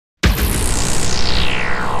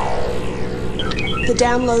The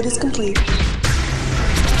download is complete.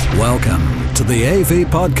 Welcome to the AV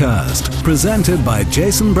Podcast, presented by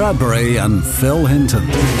Jason Bradbury and Phil Hinton.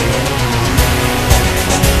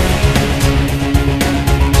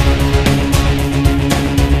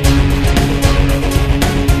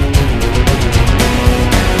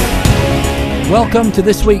 Welcome to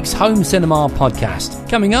this week's Home Cinema Podcast.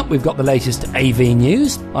 Coming up, we've got the latest AV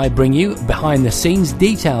news. I bring you behind-the-scenes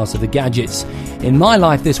details of the gadgets in my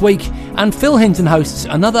life this week, and Phil Hinton hosts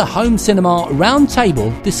another Home Cinema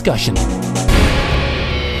Roundtable discussion.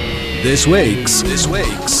 This week's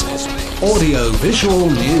audio-visual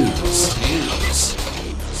news.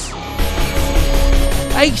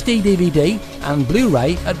 HD DVD and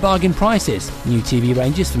Blu-ray at bargain prices. New TV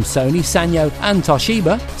ranges from Sony, Sanyo and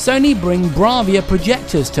Toshiba. Sony bring Bravia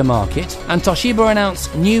projectors to market, and Toshiba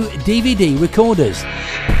announce new DVD recorders.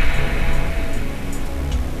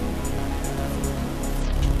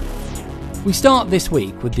 We start this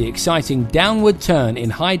week with the exciting downward turn in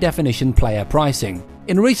high-definition player pricing.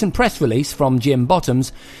 In a recent press release from Jim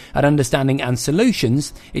Bottoms at Understanding and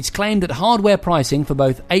Solutions, it's claimed that hardware pricing for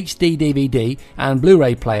both HD DVD and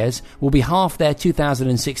Blu-ray players will be half their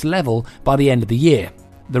 2006 level by the end of the year.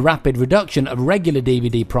 The rapid reduction of regular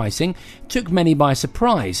DVD pricing took many by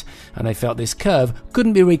surprise, and they felt this curve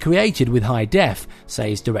couldn't be recreated with high def,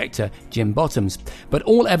 says director Jim Bottoms. But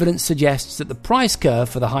all evidence suggests that the price curve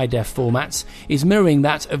for the high def formats is mirroring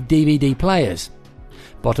that of DVD players.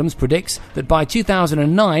 Bottoms predicts that by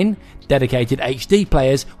 2009, dedicated HD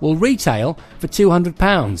players will retail for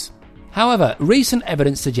 £200. However, recent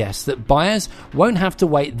evidence suggests that buyers won't have to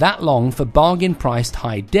wait that long for bargain-priced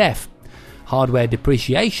high def. Hardware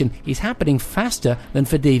depreciation is happening faster than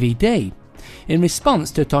for DVD. In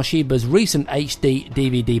response to Toshiba's recent HD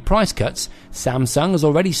DVD price cuts, Samsung has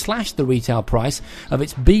already slashed the retail price of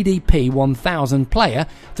its BDP 1000 player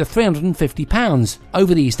to £350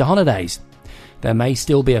 over the Easter holidays. There may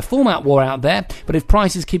still be a format war out there, but if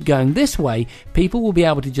prices keep going this way, people will be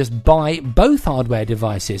able to just buy both hardware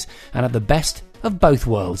devices and have the best of both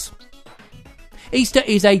worlds. Easter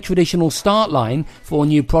is a traditional start line for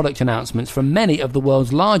new product announcements from many of the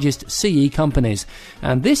world's largest CE companies,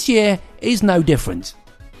 and this year is no different.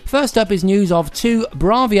 First up is news of two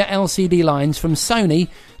Bravia LCD lines from Sony,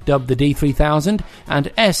 dubbed the D3000 and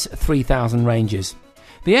S3000 ranges.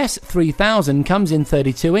 The S3000 comes in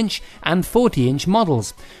 32-inch and 40-inch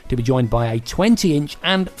models, to be joined by a 20-inch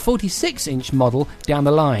and 46-inch model down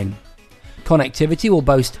the line. Connectivity will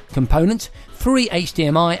boast component, 3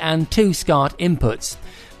 HDMI and 2 SCART inputs.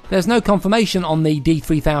 There's no confirmation on the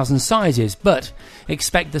D3000 sizes, but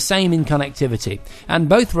expect the same in connectivity, and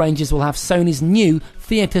both ranges will have Sony's new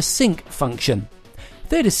Theatre Sync function.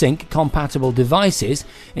 Theatre Sync compatible devices,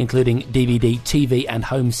 including DVD, TV and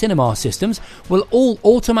home cinema systems, will all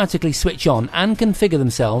automatically switch on and configure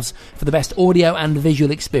themselves for the best audio and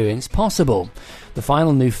visual experience possible. The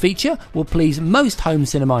final new feature will please most home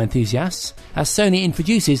cinema enthusiasts as Sony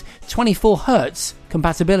introduces 24Hz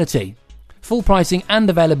compatibility. Full pricing and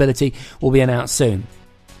availability will be announced soon.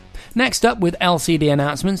 Next up with LCD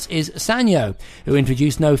announcements is Sanyo, who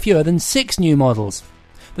introduced no fewer than 6 new models.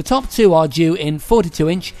 The top two are due in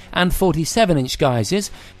 42-inch and 47-inch guises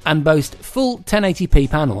and boast full 1080p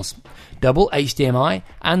panels, double HDMI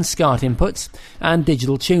and SCART inputs, and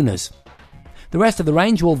digital tuners. The rest of the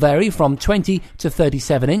range will vary from 20 to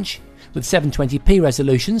 37-inch, with 720p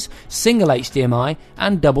resolutions, single HDMI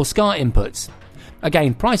and double SCART inputs.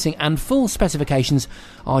 Again, pricing and full specifications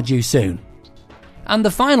are due soon. And the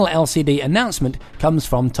final LCD announcement comes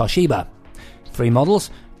from Toshiba. 3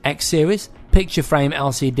 models, X Series, Picture Frame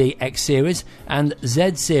LCD X Series and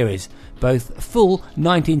Z Series, both full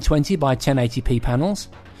 1920 by 1080p panels,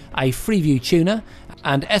 a Freeview tuner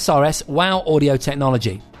and SRS WOW audio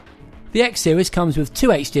technology. The X Series comes with 2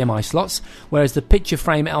 HDMI slots, whereas the Picture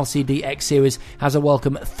Frame LCD X Series has a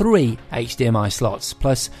welcome 3 HDMI slots,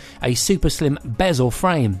 plus a super slim bezel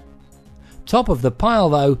frame. Top of the pile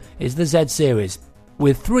though is the Z Series,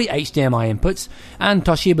 with 3 HDMI inputs and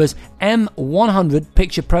Toshiba's M100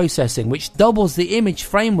 picture processing, which doubles the image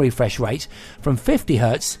frame refresh rate from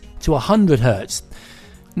 50Hz to 100Hz.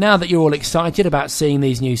 Now that you're all excited about seeing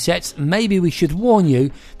these new sets, maybe we should warn you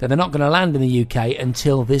that they're not going to land in the UK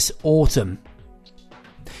until this autumn.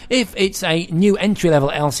 If it's a new entry-level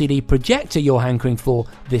LCD projector you're hankering for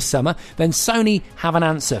this summer, then Sony have an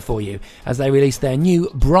answer for you as they release their new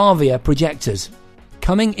Bravia projectors.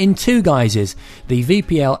 Coming in 2 guises, the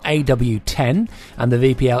VPL AW10 and the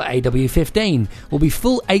VPL AW15 will be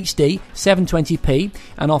full HD 720p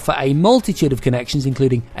and offer a multitude of connections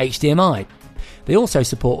including HDMI. They also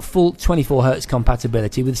support full 24Hz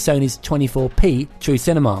compatibility with Sony's 24p True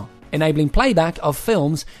Cinema. enabling playback of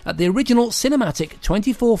films at the original cinematic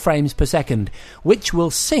 24 frames per second, which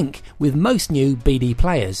will sync with most new BD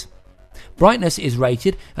players. Brightness is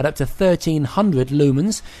rated at up to 1300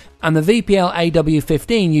 lumens, and the VPL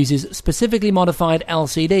AW15 uses specifically modified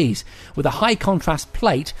LCDs with a high contrast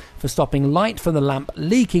plate for stopping light from the lamp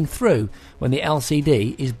leaking through when the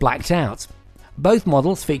LCD is blacked out. Both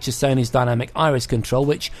models feature Sony's dynamic iris control,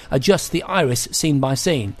 which adjusts the iris scene by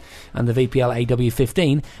scene, and the VPL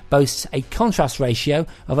AW15 boasts a contrast ratio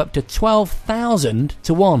of up to 12,000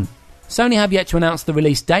 to 1. Sony have yet to announce the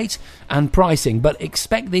release date and pricing, but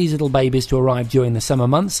expect these little babies to arrive during the summer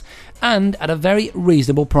months and at a very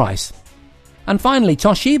reasonable price. And finally,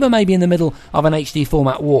 Toshiba may be in the middle of an HD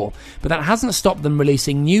format war, but that hasn't stopped them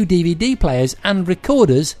releasing new DVD players and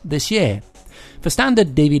recorders this year. For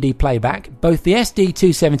standard DVD playback, both the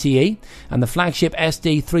SD270E and the flagship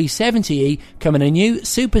SD370E come in a new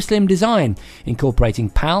super slim design, incorporating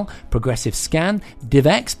PAL, progressive scan,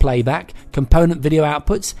 DivX playback, component video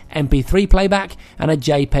outputs, MP3 playback, and a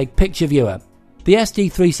JPEG picture viewer. The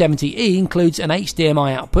SD370E includes an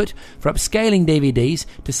HDMI output for upscaling DVDs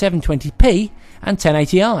to 720p and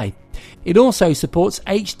 1080i. It also supports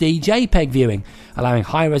HD JPEG viewing, allowing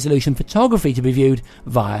high-resolution photography to be viewed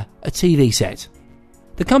via a TV set.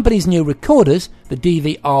 The company's new recorders, the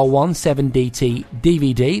DVR17DT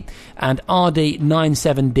DVD and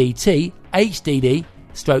RD97DT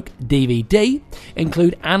HDD/DVD,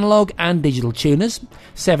 include analog and digital tuners,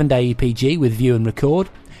 7-day EPG with view and record,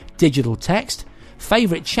 digital text,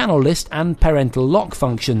 favourite channel list and parental lock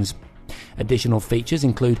functions. Additional features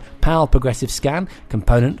include PAL progressive scan,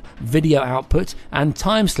 component, video output and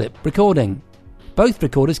time-slip recording. Both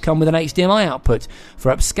recorders come with an HDMI output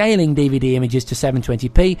for upscaling DVD images to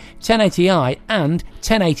 720p, 1080i and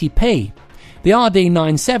 1080p. The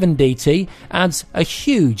RD97DT adds a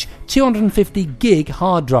huge 250 gig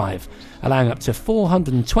hard drive, allowing up to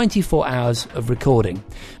 424 hours of recording,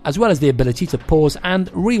 as well as the ability to pause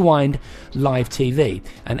and rewind live TV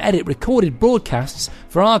and edit recorded broadcasts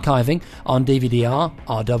for archiving on DVD-R,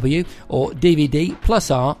 RW or DVD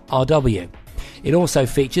plus R, RW. It also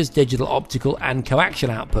features digital, optical and coaxial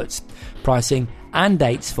outputs. Pricing and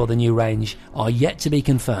dates for the new range are yet to be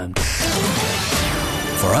confirmed.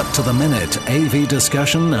 For up-to-the-minute AV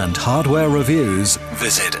discussion and hardware reviews,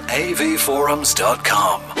 visit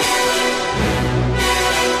avforums.com.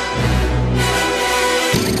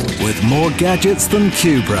 With more gadgets than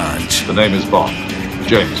Q Branch. The name is Bond.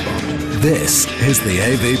 James Bond. This is the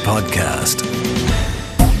AV Podcast.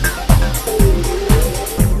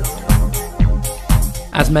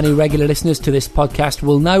 As many regular listeners to this podcast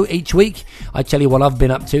will know, each week I tell you what I've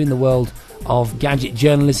been up to in the world of gadget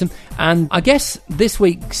journalism, and I guess this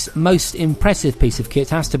week's most impressive piece of kit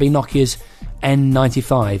has to be Nokia's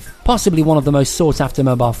N95, possibly one of the most sought after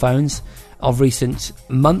mobile phones of recent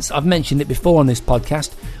months. I've mentioned it before on this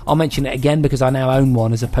podcast. I'll mention it again because I now own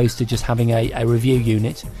one as opposed to just having a review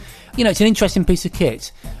unit. You know, it's an interesting piece of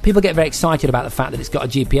kit. People get very excited about the fact that it's got a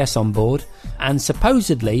GPS on board and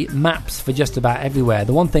supposedly maps for just about everywhere.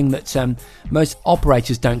 The one thing that most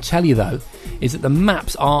operators don't tell you, though, is that the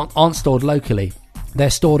maps aren't stored locally. They're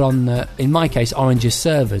stored on, in my case, Orange's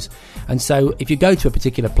servers. And so if you go to a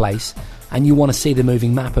particular place and you want to see the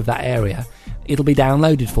moving map of that area, it'll be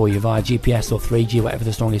downloaded for you via GPS or 3G, whatever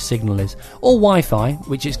the strongest signal is, or Wi-Fi,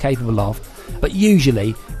 which it's capable of, but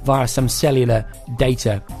usually via some cellular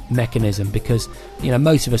data mechanism, because, you know,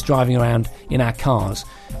 most of us driving around in our cars,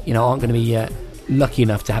 you know, aren't going to be lucky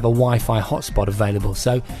enough to have a Wi-Fi hotspot available.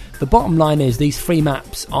 So the bottom line is these free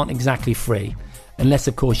maps aren't exactly free, unless,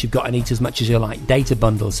 of course, you've got an eat as much as you like data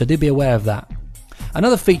bundles, so do be aware of that.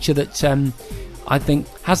 Another feature that I think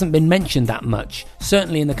hasn't been mentioned that much,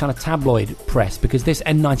 certainly in the kind of tabloid press, because this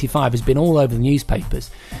N95 has been all over the newspapers.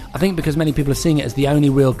 I think because many people are seeing it as the only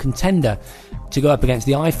real contender to go up against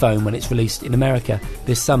the iPhone when it's released in America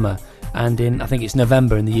this summer, and in, I think it's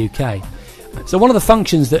November in the UK. So one of the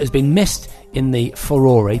functions that has been missed in the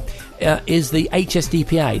Furore is the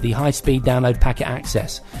HSDPA, the high-speed download packet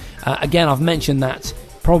access. Again, I've mentioned that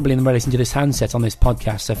probably in relation to this handset on this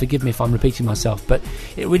podcast, so forgive me if I'm repeating myself, but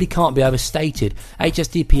it really can't be overstated.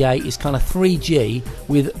 HSDPA is kind of 3G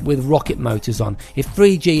with rocket motors on. If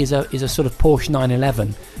 3G is a sort of Porsche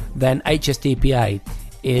 911, then HSDPA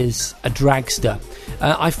is a dragster.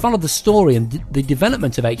 I followed the story and the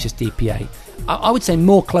development of HSDPA, I would say,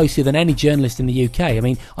 more closely than any journalist in the UK. I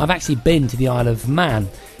mean, I've actually been to the Isle of Man,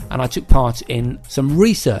 and I took part in some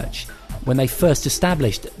research when they first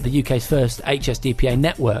established the UK's first HSDPA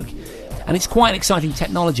network. And it's quite an exciting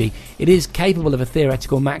technology. It is capable of a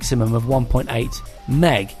theoretical maximum of 1.8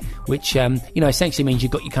 meg, which essentially means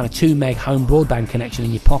you've got your kind of 2 meg home broadband connection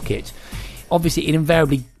in your pocket. Obviously, it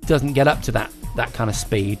invariably doesn't get up to that kind of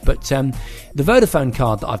speed, but the Vodafone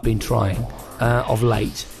card that I've been trying of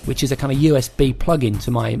late, which is a kind of USB plug-in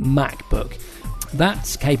to my MacBook,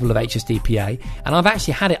 that's capable of HSDPA, and I've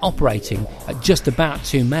actually had it operating at just about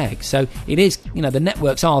 2 meg. So it is, the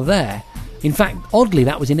networks are there. In fact, oddly,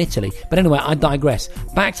 that was in Italy. But anyway, I digress.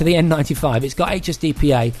 Back to the N95. It's got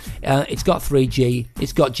HSDPA, it's got 3G,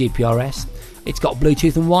 it's got GPRS, it's got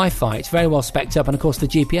Bluetooth and Wi-Fi. It's very well spec'd up, and of course the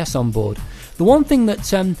GPS on board. The one thing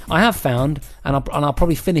that I have found, and I'll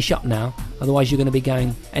probably finish up now, otherwise you're going to be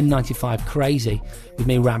going N95 crazy with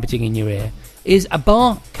me rabbiting in your ear, is a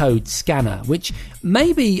barcode scanner, which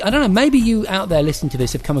maybe you out there listening to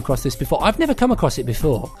this have come across this before. I've never come across it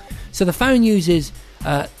before. So the phone uses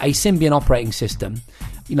a Symbian operating system,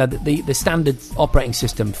 the standard operating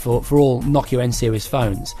system for all Nokia N-series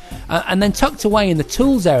phones. And then tucked away in the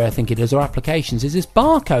tools area, I think it is, or applications, is this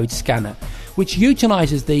barcode scanner, which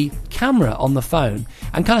utilises the camera on the phone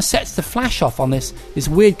and kind of sets the flash off on this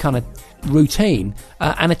weird kind of routine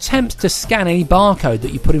and attempts to scan any barcode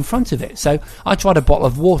that you put in front of it. So I tried a bottle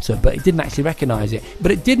of water, but it didn't actually recognise it.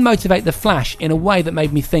 But it did motivate the flash in a way that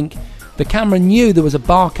made me think the camera knew there was a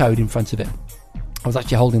barcode in front of it. I was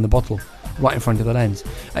actually holding the bottle right in front of the lens.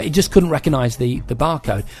 It just couldn't recognise the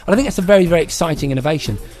barcode. And I think that's a very, very exciting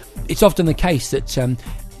innovation. It's often the case that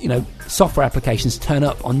software applications turn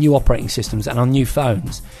up on new operating systems and on new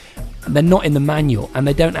phones. They're not in the manual, and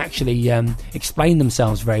they don't actually explain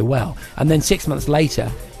themselves very well. And then 6 months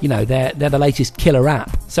later, they're the latest killer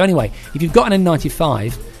app. So anyway, if you've got an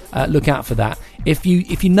N95, look out for that. If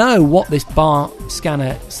you know what this bar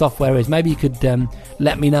scanner software is, maybe you could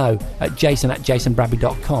let me know at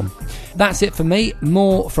jason@jasonbradbury.com. That's it for me.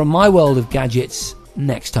 More from my world of gadgets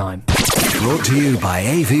next time. Brought to you by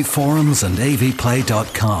AV Forums and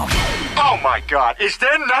AVPlay.com. Oh my God, is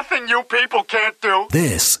there nothing you people can't do?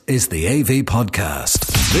 This is the AV Podcast.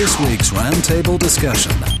 This week's roundtable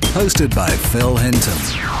discussion, hosted by Phil Hinton.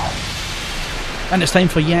 And it's time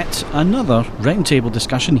for yet another roundtable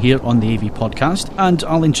discussion here on the AV Podcast. And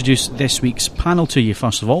I'll introduce this week's panel to you.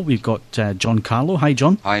 First of all, we've got John Carlo. Hi,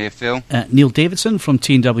 John. Hi, Phil. Neil Davidson from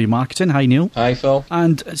T&W Marketing. Hi, Neil. Hi, Phil.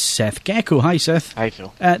 And Seth Gecko. Hi, Seth. Hi,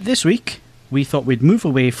 Phil. This week, we thought we'd move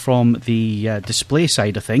away from the display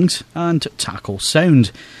side of things and tackle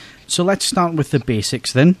sound. So let's start with the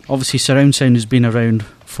basics then. Obviously, surround sound has been around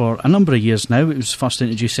for a number of years now. It was first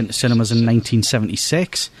introduced into cinemas in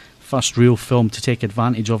 1976. First real film to take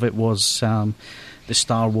advantage of it was the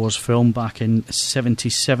Star Wars film back in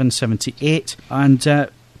 77, 78. And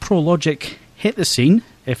ProLogic hit the scene,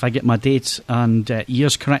 if I get my dates and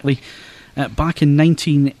years correctly, back in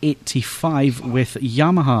 1985 with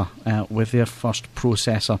Yamaha with their first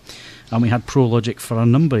processor. And we had ProLogic for a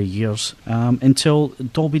number of years until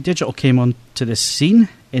Dolby Digital came onto the scene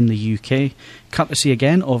in the UK, courtesy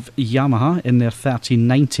again of Yamaha in their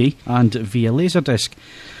 1390 and via Laserdisc.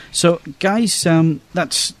 So, guys,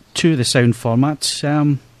 that's two of the sound formats.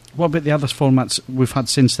 What about the other formats we've had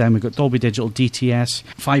since then? We've got Dolby Digital DTS,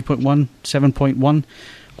 5.1, 7.1.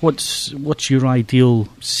 What's your ideal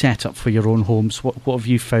setup for your own homes? What have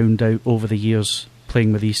you found out over the years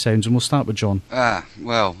playing with these sounds? And we'll start with John.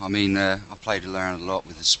 Well, I mean, I've played around a lot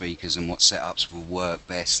with the speakers and what setups will work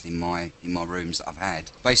best in my rooms that I've had.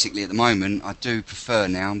 Basically, at the moment, I do prefer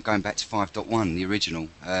now, I'm going back to 5.1, the original,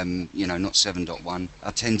 not 7.1.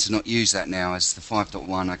 I tend to not use that now, as the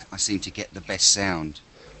 5.1, I seem to get the best sound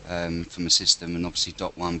from a system, and obviously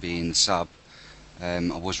 .1 being the sub. I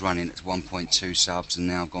was running at 1.2 subs, and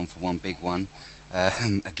now I've gone for one big one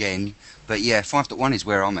again. But yeah, 5.1 is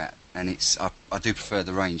where I'm at. And I do prefer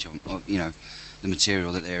the range of the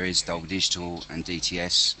material that there is, Dolby Digital and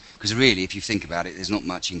DTS, because really, if you think about it, there's not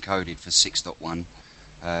much encoded for 6.1,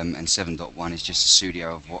 and 7.1 is just a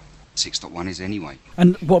pseudo of what 6.1 is anyway.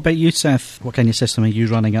 And what about you, Seth? What kind of system are you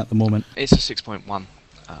running at the moment? It's a 6.1,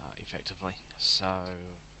 effectively. So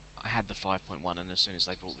I had the 5.1, and as soon as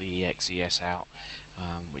they brought the EXES out,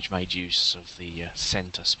 which made use of the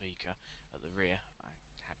centre speaker at the rear, I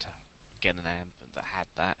had to get an amp that had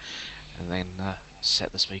that, and then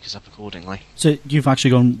set the speakers up accordingly. So you've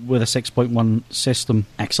actually gone with a 6.1 system.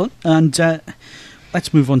 Excellent. And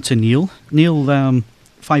let's move on to Neil. Neil, 5.1,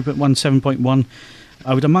 7.1.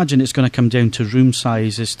 I would imagine it's going to come down to room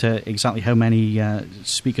size as to exactly how many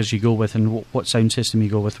speakers you go with and what sound system you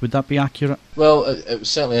go with. Would that be accurate? Well, it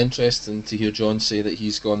was certainly interesting to hear John say that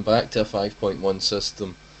he's gone back to a 5.1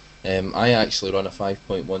 system. I actually run a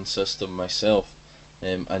 5.1 system myself.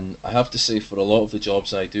 And I have to say, for a lot of the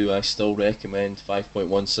jobs I do, I still recommend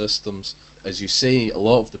 5.1 systems. As you say, a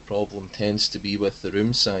lot of the problem tends to be with the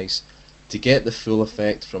room size. To get the full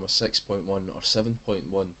effect from a 6.1 or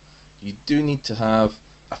 7.1, you do need to have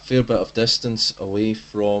a fair bit of distance away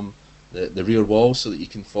from the rear wall so that you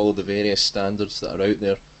can follow the various standards that are out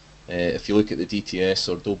there. If you look at the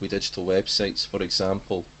DTS or Dolby Digital websites, for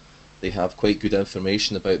example, they have quite good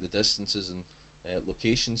information about the distances and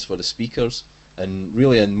locations for the speakers. And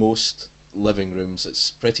really, in most living rooms, it's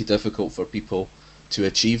pretty difficult for people to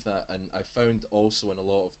achieve that. And I found also in a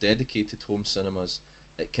lot of dedicated home cinemas,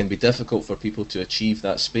 it can be difficult for people to achieve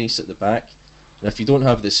that space at the back. And if you don't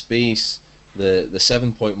have the space, the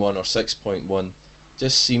 7.1 or 6.1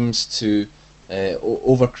 just seems to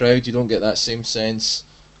overcrowd. You don't get that same sense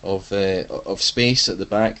of space at the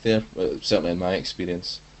back there, certainly in my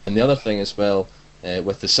experience. And the other thing as well,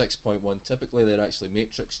 with the 6.1, typically they're actually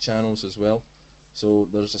matrix channels as well. So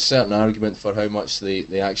there's a certain argument for how much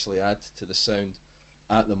they actually add to the sound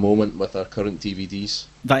at the moment with our current DVDs.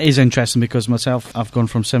 That is interesting, because myself, I've gone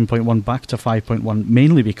from 7.1 back to 5.1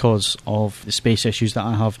 mainly because of the space issues that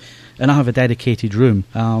I have, and I have a dedicated room,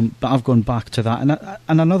 but I've gone back to that.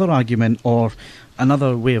 And another argument, or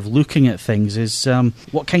another way of looking at things, is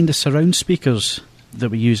what kind of surround speakers that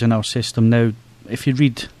we use in our system. Now, if you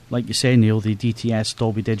read, like you say, Neil, the DTS,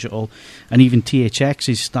 Dolby Digital, and even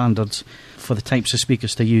THX's standards for the types of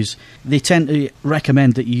speakers to use, they tend to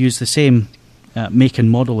recommend that you use the same make and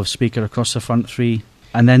model of speaker across the front three,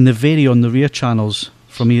 and then they vary on the rear channels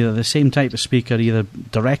from either the same type of speaker, either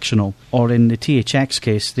directional, or in the THX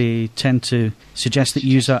case, they tend to suggest that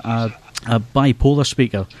you use a bipolar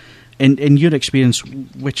speaker. In your experience,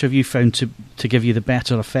 which have you found to give you the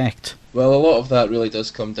better effect? Well, a lot of that really does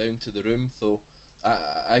come down to the room, though.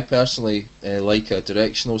 I personally like a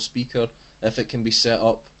directional speaker if it can be set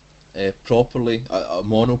up properly. A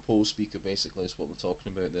monopole speaker basically is what we're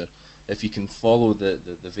talking about there. If you can follow the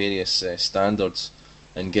various standards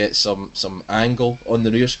and get some angle on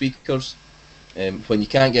the rear speakers. When you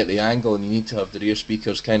can't get the angle and you need to have the rear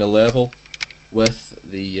speakers kind of level with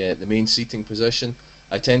the main seating position,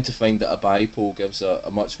 I tend to find that a bipole gives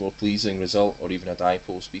a much more pleasing result, or even a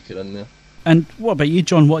dipole speaker in there. And what about you,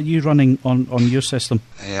 John? What are you running on your system?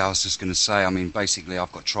 Yeah, I was just going to say, I mean, basically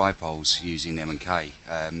I've got tripoles using M&K.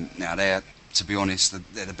 Now, they're, to be honest,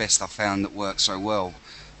 they're the best I've found that work so well.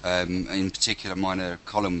 In particular, mine are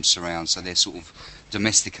column surround, so they're sort of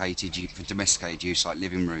domesticated for domesticated use, like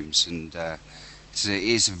living rooms, and so it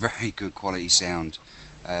is a very good quality sound.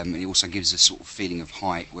 And it also gives a sort of feeling of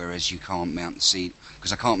height, whereas you can't mount the seat,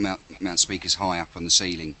 because I can't mount speakers high up on the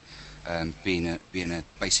ceiling, being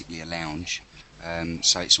basically a lounge.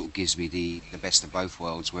 So it sort of gives me the best of both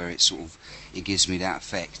worlds, where it gives me that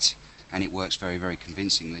effect, and it works very, very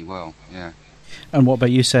convincingly well. Yeah. And what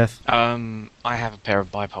about you, Seth? I have a pair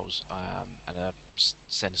of bipoles and a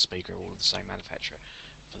centre speaker, all of the same manufacturer,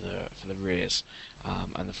 for the rears,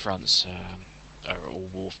 and the fronts are all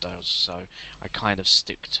Wharfedales, so I kind of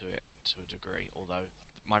stick to it to a degree. Although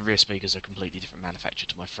my rear speakers are completely different manufacture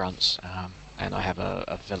to my fronts, and I have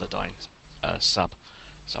a Velodyne sub,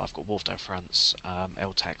 so I've got Wharfedale fronts,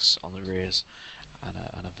 LTACs on the rears, and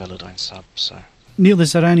a Velodyne sub. So. Neil,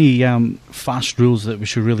 is there any fast rules that we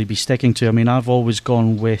should really be sticking to? I mean, I've always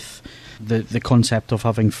gone with the concept of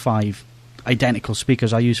having 5 identical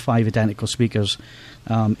speakers. I use 5 identical speakers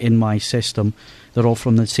in my system. They're all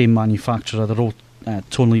from the same manufacturer. They're all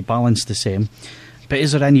tonally balanced the same. But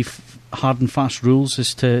is there any hard and fast rules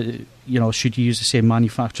as to, should you use the same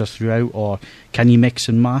manufacturer throughout, or can you mix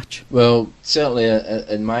and match? Well, certainly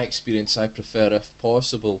in my experience, I prefer, if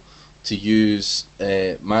possible, to use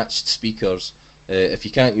matched speakers. If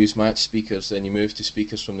you can't use matched speakers, then you move to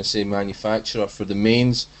speakers from the same manufacturer. For the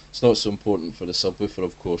mains, it's not so important. For the subwoofer,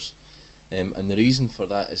 of course. And the reason for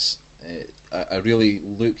that is I really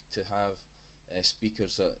look to have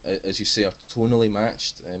speakers that, as you say, are tonally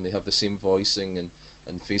matched, and they have the same voicing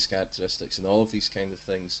and face characteristics and all of these kind of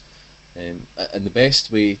things. And the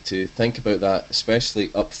best way to think about that,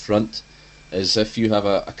 especially up front, is if you have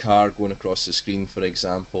a car going across the screen, for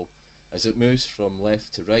example, as it moves from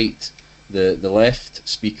left to right, the left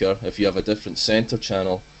speaker, if you have a different centre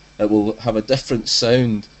channel, it will have a different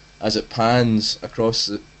sound as it pans across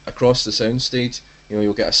the soundstage.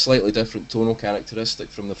 You'll get a slightly different tonal characteristic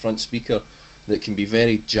from the front speaker that can be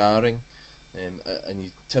very jarring, and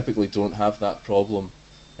you typically don't have that problem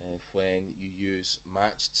when you use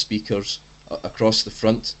matched speakers across the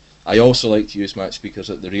front. I also like to use matched speakers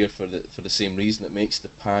at the rear for the same reason. It makes the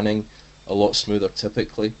panning a lot smoother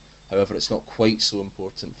typically. However, it's not quite so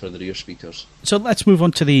important for the rear speakers. So let's move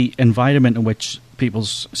on to the environment in which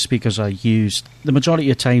people's speakers are used. The majority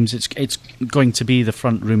of times it's going to be the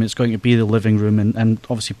front room, it's going to be the living room, and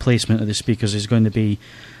obviously placement of the speakers is going to be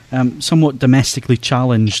somewhat domestically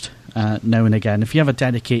challenged now and again. If you have a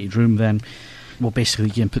dedicated room, then basically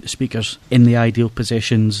you can put the speakers in the ideal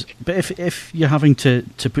positions. But if you're having to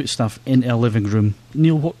put stuff into a living room,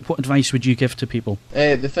 Neil, what advice would you give to people?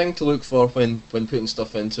 The thing to look for when putting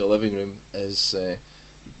stuff into a living room is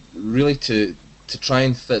really to try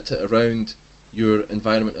and fit it around your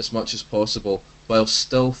environment as much as possible while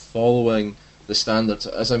still following the standards.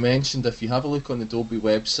 As I mentioned, if you have a look on the Dolby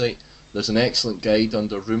website, there's an excellent guide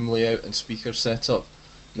under room layout and speaker setup.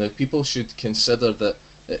 Now, people should consider that,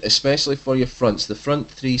 especially for your fronts, the front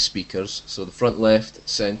three speakers, so the front left,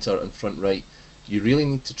 centre and front right, you really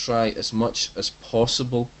need to try as much as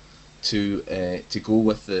possible to go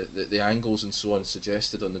with the angles and so on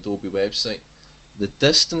suggested on the Dolby website. The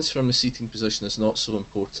distance from the seating position is not so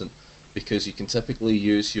important, because you can typically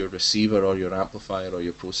use your receiver or your amplifier or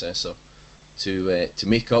your processor to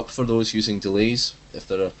make up for those using delays if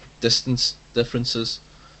there are distance differences,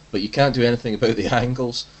 but you can't do anything about the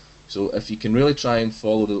angles. So if you can really try and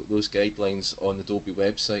follow those guidelines on the Dolby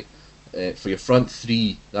website, for your front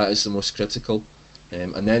three, that is the most critical,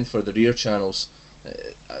 and then for the rear channels,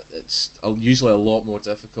 it's usually a lot more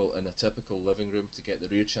difficult in a typical living room to get the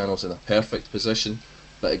rear channels in a perfect position.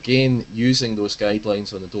 But again, using those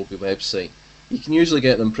guidelines on the Dolby website, you can usually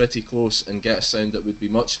get them pretty close and get a sound that would be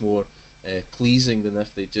much more pleasing than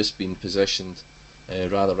if they'd just been positioned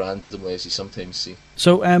rather randomly, as you sometimes see.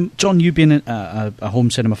 So, John, you've been a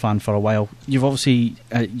home cinema fan for a while. You've obviously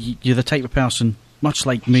you're the type of person, much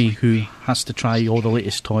like me, who has to try all the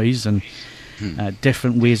latest toys and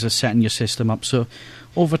different ways of setting your system up. So,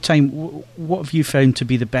 over time, what have you found to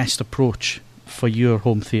be the best approach for your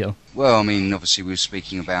home theatre? Well, I mean, obviously we were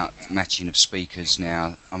speaking about matching of speakers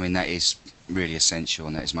now. I mean, that is really essential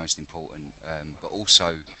and that is most important. But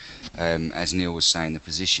also, as Neil was saying, the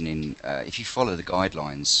positioning. If you follow the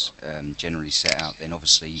guidelines generally set out, then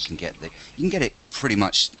obviously you can get it pretty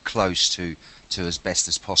much close to as best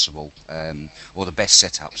as possible, or the best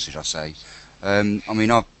setup, should I say? I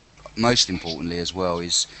mean, most importantly as well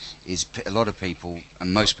is a lot of people,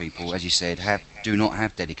 and most people, as you said, do not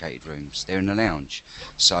have dedicated rooms. They're in the lounge,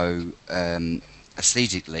 so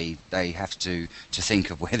aesthetically they have to think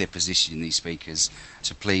of where they're positioning these speakers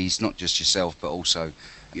to please not just yourself but also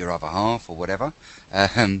your other half or whatever.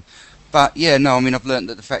 But yeah, no, I mean, I've learned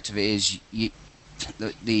that the fact of it is the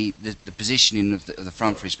positioning of the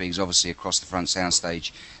front three speakers, obviously across the front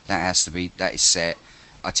soundstage, that is set.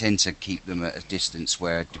 I tend to keep them at a distance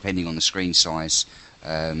where, depending on the screen size,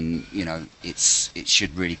 it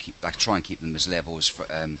should really I try and keep them as level as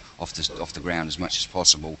off the ground as much as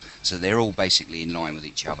possible, so they're all basically in line with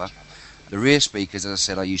each other. The rear speakers, as I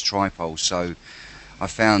said, I use tripods, so I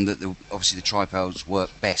found that obviously the tripods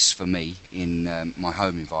work best for me in my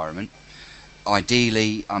home environment.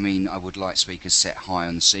 Ideally, I mean, I would like speakers set high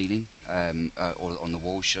on the ceiling, or on the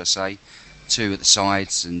wall, should I say, 2 at the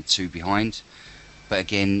sides and 2 behind. But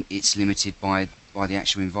again, it's limited by the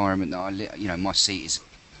actual environment that my seat is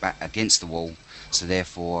back against the wall, so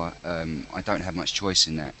therefore I don't have much choice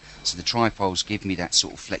in that. So the tripods give me that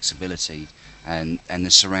sort of flexibility and the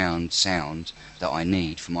surround sound that I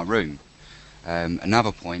need for my room.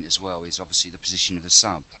 Another point as well is obviously the position of the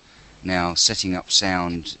sub. Now, setting up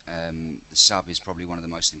sound, the sub is probably one of the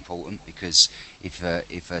most important, because if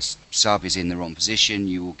a sub is in the wrong position,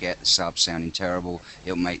 you will get the sub sounding terrible.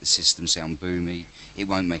 It'll make the system sound boomy. It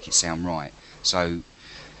won't make it sound right. So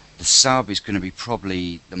the sub is going to be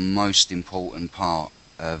probably the most important part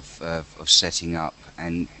of setting up.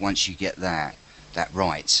 And once you get that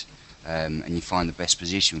right, and you find the best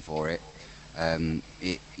position for it,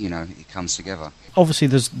 it comes together. Obviously,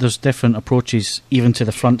 there's different approaches even to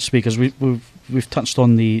the front speakers. We've touched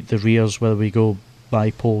on the rears, whether we go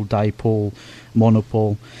bipole, dipole,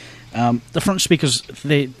 monopole. The front speakers,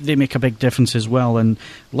 they make a big difference as well, and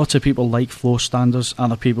lots of people like floor standers.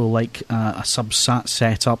 Other people like a subsat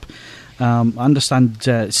setup. I understand,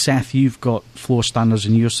 Seth, you've got floor standers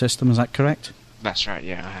in your system. Is that correct? That's right.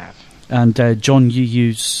 Yeah, I have. And John, you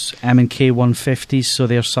use M&K 150s, so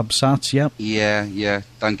they're subsats, yep? Yeah.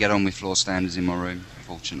 Don't get on with floor standards in my room,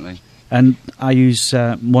 unfortunately. And I use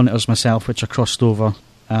monitors myself, which are crossed over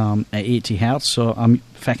at 80 Hz, so I'm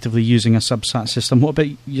effectively using a subsat system. What about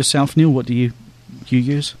yourself, Neil? What do you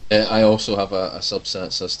use? I also have a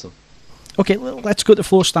subsat system. Okay, let's go to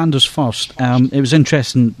floor standers first. It was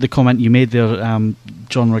interesting, the comment you made there,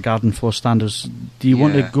 John, regarding floor standers. Do you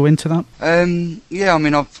want to go into that? Yeah, I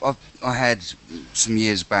mean, I had some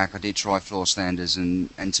years back, I did try floor standers,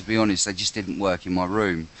 and to be honest, they just didn't work in my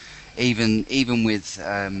room. Even with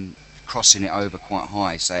crossing it over quite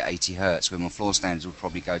high, say 80 hertz, where my floor standers would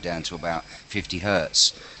probably go down to about 50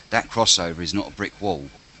 hertz. That crossover is not a brick wall.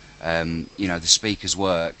 The speakers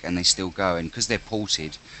work and they still go, and because they're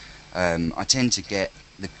ported, I tend to get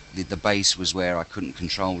the bass was where I couldn't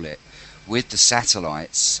control it. With the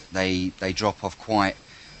satellites, they drop off quite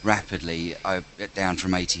rapidly down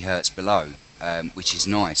from 80 hertz below, which is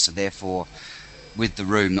nice. So therefore, with the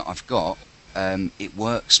room that I've got, it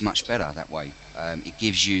works much better that way. It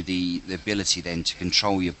gives you the ability then to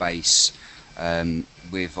control your bass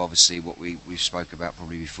with obviously what we've spoke about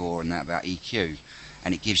probably before, and that about EQ,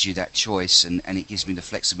 and it gives you that choice, and it gives me the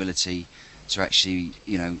flexibility to actually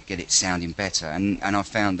get it sounding better. And I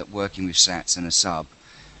found that working with sats and a sub,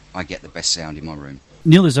 I get the best sound in my room.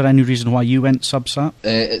 Neil, is there any reason why you went sub-sat?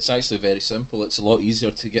 It's actually very simple. It's a lot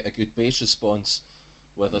easier to get a good bass response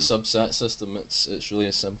with a sub-sat system. It's really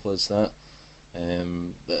as simple as that.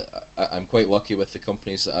 I'm quite lucky with the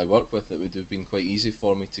companies that I work with. It would have been quite easy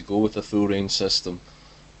for me to go with a full range system,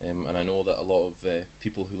 and I know that a lot of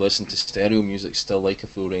people who listen to stereo music still like a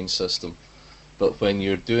full range system. But when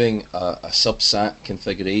you're doing a sub-sat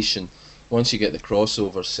configuration, once you get the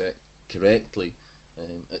crossover set correctly,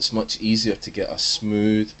 it's much easier to get a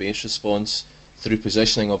smooth bass response through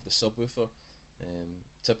positioning of the subwoofer.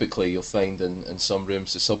 Typically you'll find in some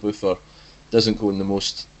rooms the subwoofer doesn't go in the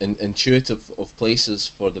most intuitive of places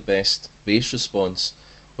for the best bass response,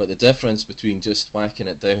 but the difference between just whacking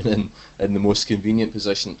it down in the most convenient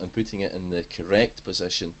position and putting it in the correct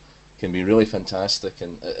position can be really fantastic,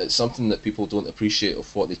 and it's something that people don't appreciate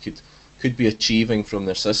of what they could be achieving from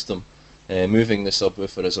their system. Moving the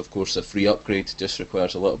subwoofer is of course a free upgrade. It just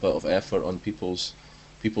requires a little bit of effort on people's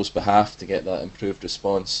behalf to get that improved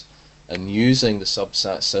response, and using the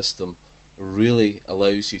sub-sat system really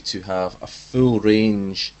allows you to have a full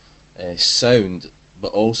range sound,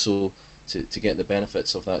 but also to get the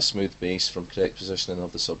benefits of that smooth bass from correct positioning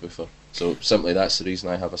of the subwoofer. So simply that's the reason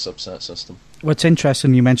I have a sub-sat system. What's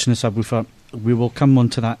interesting, you mentioned the subwoofer. We will come on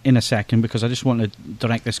to that in a second, because I just want to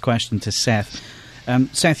direct this question to Seth.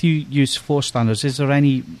 Seth, you use floor standers. Is there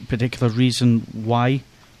any particular reason why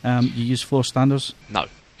you use floor standers? No,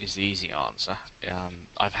 is the easy answer.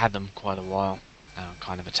 I've had them quite a while. I'm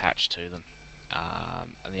kind of attached to them.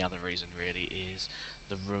 And the other reason really is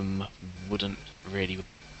the room wouldn't really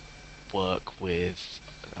work with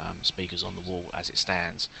speakers on the wall as it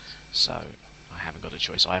stands. So I haven't got a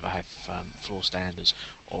choice. I either have floor standers,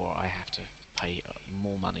 or I have to pay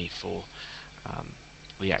more money for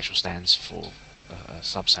the actual stands for a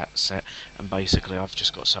sub-sat set, and basically I've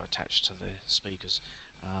just got so attached to the speakers,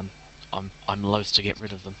 I'm loath to get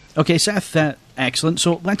rid of them. Okay, Seth, excellent.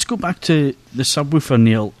 So let's go back to the subwoofer,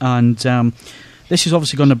 Neil, and this is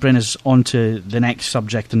obviously going to bring us on to the next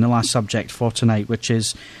subject and the last subject for tonight, which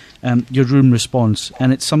is your room response.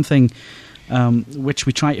 And it's something which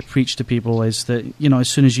we try to preach to people, is that, as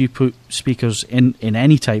soon as you put speakers in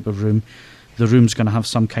any type of room, the room's going to have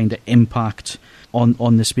some kind of impact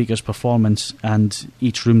on the speaker's performance, and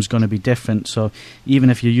each room's going to be different. So even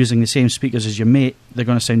if you're using the same speakers as your mate, they're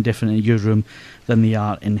going to sound different in your room than they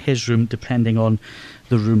are in his room, depending on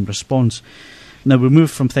the room response. Now, we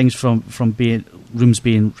move from things from rooms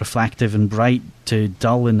being reflective and bright to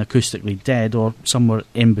dull and acoustically dead, or somewhere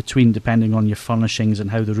in between, depending on your furnishings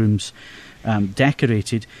and how the room's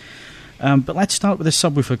decorated. But let's start with the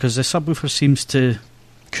subwoofer, because the subwoofer seems to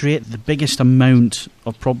create the biggest amount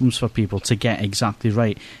of problems for people to get exactly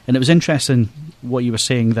right. And it was interesting what you were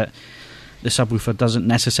saying, that the subwoofer doesn't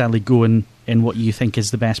necessarily go in what you think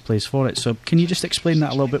is the best place for it. So can you just explain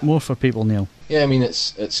that a little bit more for people, Neil? Yeah, I mean,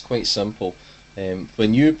 it's quite simple.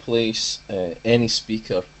 When you place any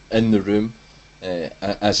speaker in the room,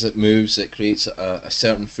 as it moves, it creates a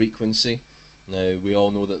certain frequency. Now, we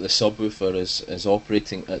all know that the subwoofer is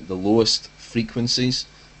operating at the lowest frequencies,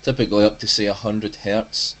 typically up to say 100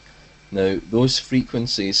 Hertz. Now, those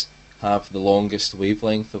frequencies have the longest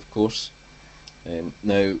wavelength, of course.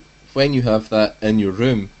 Now, when you have that in your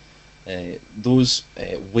room, those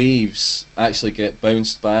waves actually get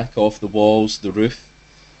bounced back off the walls, the roof,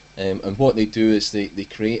 and what they do is they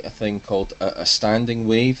create a thing called a standing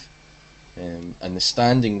wave, and the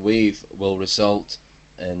standing wave will result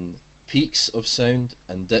in peaks of sound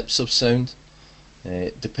and dips of sound.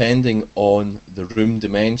 Depending on the room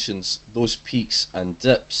dimensions, those peaks and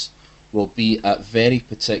dips will be at very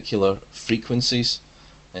particular frequencies,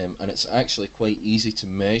 and it's actually quite easy to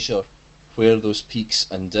measure where those peaks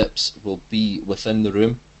and dips will be within the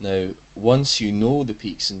room. Now, once you know the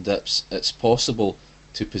peaks and dips, it's possible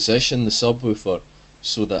to position the subwoofer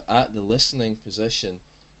so that at the listening position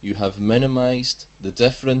you have minimised the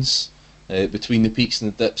difference between the peaks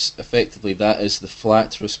and the dips. Effectively, that is the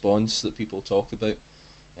flat response that people talk about,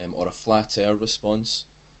 or a flat air response.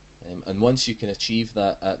 And once you can achieve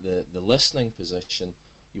that at the listening position,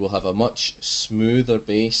 you will have a much smoother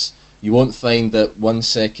bass. You won't find that 1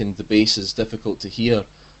 second the bass is difficult to hear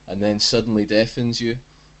and then suddenly deafens you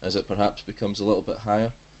as it perhaps becomes a little bit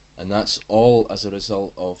higher. And that's all as a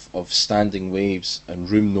result of standing waves and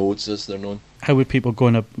room nodes, as they're known. How would people go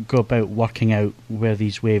about working out where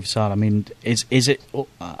these waves are? I mean, is it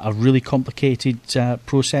a really complicated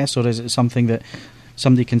process, or is it something that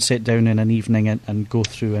somebody can sit down in an evening and go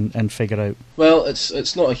through and figure out? Well,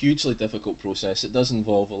 it's not a hugely difficult process. It does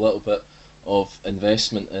involve a little bit of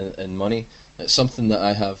investment in money. It's something that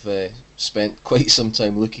I have spent quite some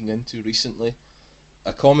time looking into recently.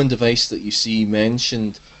 A common device that you see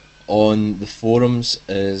mentioned on the forums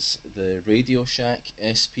is the Radio Shack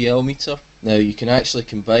SPL meter. Now, you can actually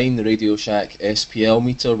combine the Radio Shack SPL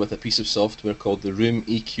meter with a piece of software called the Room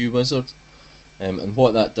EQ Wizard, and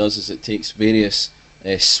what that does is it takes various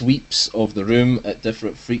sweeps of the room at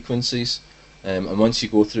different frequencies, and once you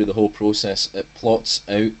go through the whole process, it plots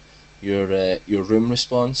out your room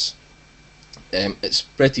response. It's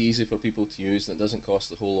pretty easy for people to use, and it doesn't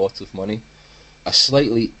cost a whole lot of money. A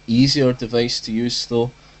slightly easier device to use, though,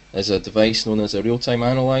 is a device known as a real-time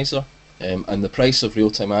analyzer, and the price of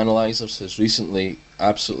real-time analyzers has recently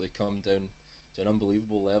absolutely come down to an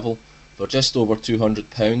unbelievable level. For just over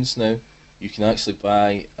 £200 now, you can actually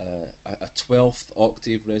buy a 12th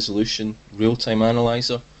octave resolution real-time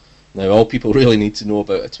analyzer. Now, all people really need to know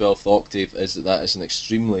about a 12th octave is that is an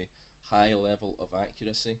extremely high level of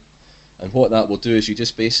accuracy, and what that will do is you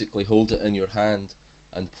just basically hold it in your hand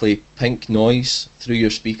and play pink noise through your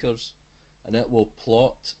speakers, and it will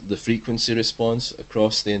plot the frequency response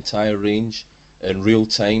across the entire range in real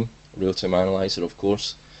time, real-time analyzer of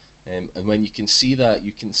course, and when you can see that,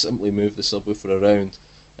 you can simply move the subwoofer around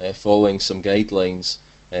following some guidelines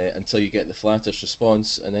until you get the flattest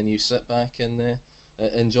response, and then you sit back and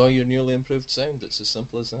enjoy your newly improved sound. It's as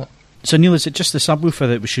simple as that. So Neil, is it just the subwoofer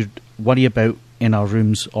that we should worry about in our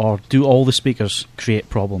rooms, or do all the speakers create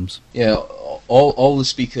problems? Yeah, all the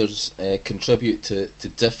speakers contribute to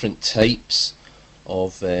different types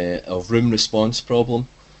of room response problem.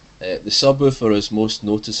 The subwoofer is most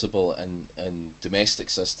noticeable in domestic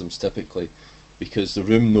systems typically, because the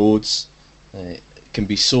room nodes can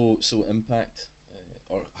be so impact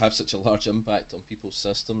or have such a large impact on people's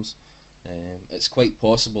systems. It's quite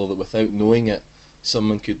possible that without knowing it,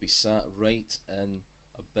 someone could be sat right in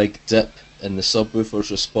a big dip in the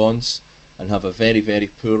subwoofer's response and have a very, very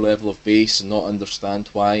poor level of bass and not understand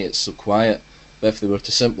why it's so quiet. But if they were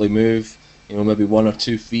to simply move, maybe 1 or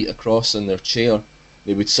 2 feet across in their chair,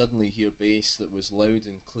 they would suddenly hear bass that was loud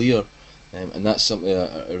and clear, and that's simply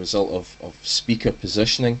a result of speaker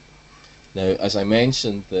positioning. Now, as I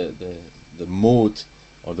mentioned, the mode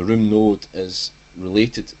or the room node is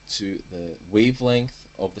related to the wavelength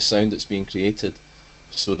of the sound that's being created.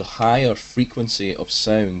 So the higher frequency of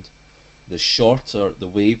sound, the shorter the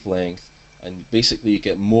wavelength, and basically you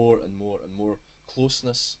get more and more and more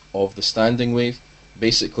closeness of the standing wave.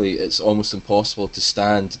 Basically, it's almost impossible to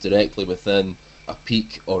stand directly within a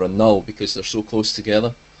peak or a null because they're so close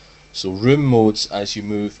together. So room modes, as you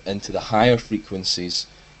move into the higher frequencies,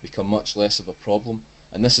 become much less of a problem,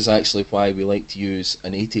 and this is actually why we like to use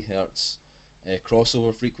an 80 Hz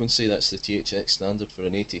crossover frequency. That's the THX standard for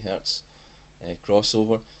an 80 Hz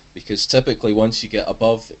crossover, because typically once you get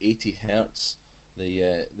above 80 Hz,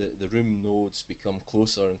 the room nodes become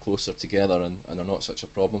closer and closer together and are not such a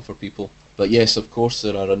problem for people. But yes, of course,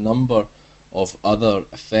 there are a number of other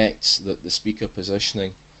effects that the speaker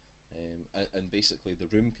positioning and basically the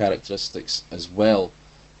room characteristics as well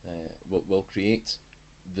will create.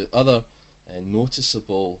 The other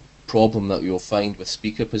noticeable problem that you'll find with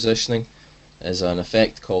speaker positioning is an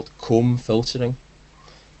effect called comb filtering.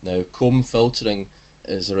 Now, comb filtering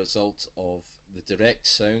is a result of the direct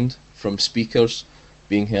sound from speakers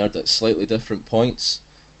being heard at slightly different points,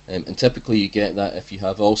 and typically you get that if you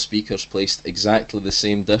have all speakers placed exactly the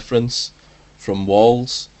same distance from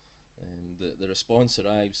walls, and the response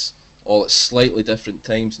arrives all at slightly different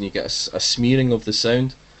times, and you get a smearing of the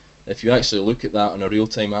sound. If you actually look at that on a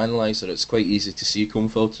real-time analyzer, it's quite easy to see comb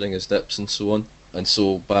filtering as dips and so on. And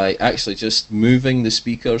so by actually just moving the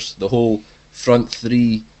speakers, the whole front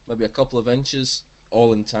 3, maybe a couple of inches,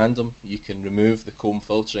 all in tandem, you can remove the comb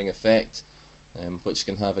filtering effect, which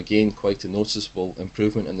can have again quite a noticeable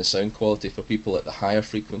improvement in the sound quality for people at the higher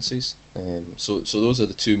frequencies. So those are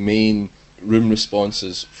the two main room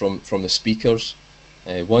responses from the speakers.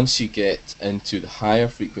 Once you get into the higher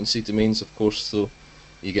frequency domains, of course, though,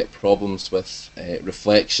 you get problems with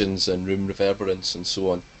reflections and room reverberance and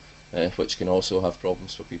so on, which can also have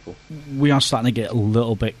problems for people. We are starting to get a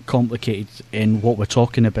little bit complicated in what we're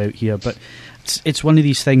talking about here, but it's one of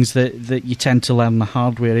these things that you tend to learn the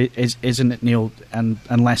hard way, isn't it, Neil? And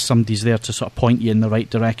unless somebody's there to sort of point you in the right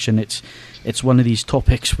direction, it's one of these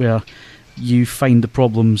topics where you find the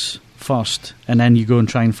problems first and then you go and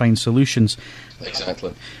try and find solutions.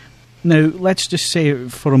 Exactly. Now, let's just say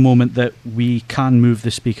for a moment that we can move the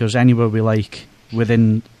speakers anywhere we like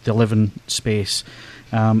within the living space,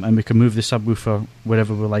 and we can move the subwoofer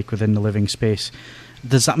wherever we like within the living space.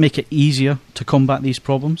 Does that make it easier to combat these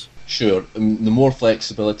problems? Sure. The more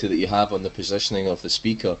flexibility that you have on the positioning of the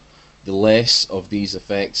speaker, the less of these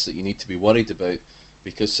effects that you need to be worried about,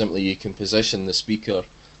 because simply you can position the speaker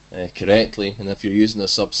correctly, and if you're using a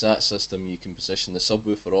subsat system, you can position the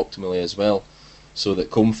subwoofer optimally as well, so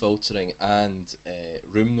that comb filtering and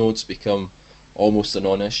room nodes become almost a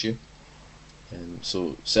non-issue.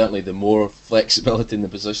 So certainly the more flexibility in the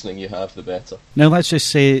positioning you have, the better. Now let's just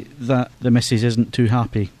say that the missus isn't too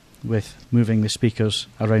happy with moving the speakers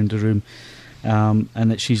around the room,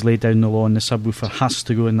 and that she's laid down the law and the subwoofer has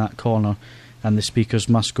to go in that corner and the speakers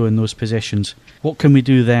must go in those positions. What can we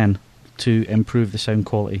do then to improve the sound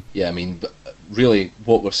quality? Yeah, I mean, really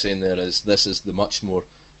what we're saying there is this is the much more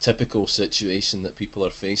typical situation that people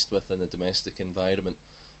are faced with in a domestic environment.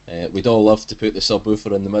 We'd all love to put the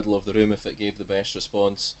subwoofer in the middle of the room if it gave the best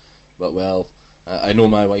response, but well, I know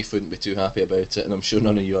my wife wouldn't be too happy about it, and I'm sure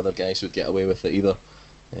none of you other guys would get away with it either.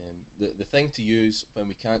 The thing to use when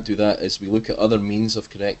we can't do that is we look at other means of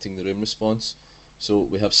correcting the room response. So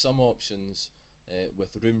we have some options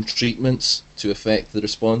with room treatments to affect the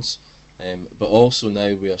response, but also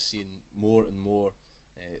now we are seeing more and more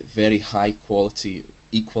very high quality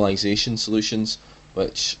equalization solutions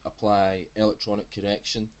which apply electronic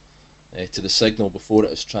correction to the signal before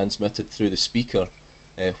it is transmitted through the speaker,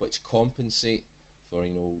 which compensate for,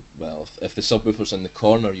 well, if the subwoofer's in the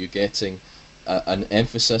corner, you're getting an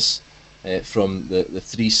emphasis from the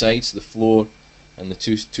three sides, the floor and the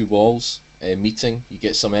two walls meeting. You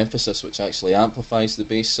get some emphasis which actually amplifies the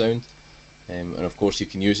bass sound, and of course you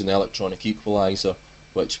can use an electronic equalizer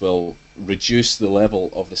which will reduce the level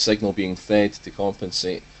of the signal being fed to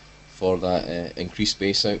compensate for that increased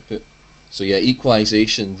bass output. So yeah,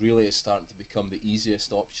 equalization really is starting to become the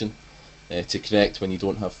easiest option to correct when you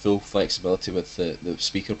don't have full flexibility with the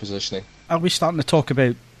speaker positioning. Are we starting to talk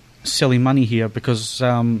about silly money here? Because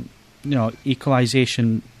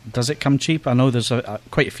equalization, does it come cheap? I know there's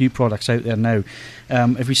quite a few products out there now.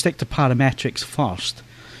 If we stick to parametrics first,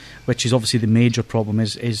 which is obviously the major problem,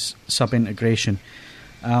 is sub-integration.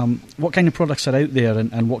 What kind of products are out there,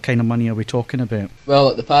 and what kind of money are we talking about? Well,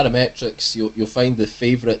 at the parametrics, you'll find the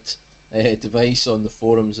favourite device on the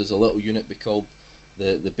forums is a little unit called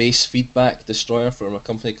the Bass Feedback Destroyer from a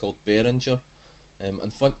company called Behringer.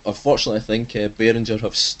 Unfortunately, I think Behringer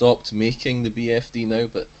have stopped making the BFD now,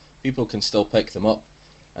 but people can still pick them up.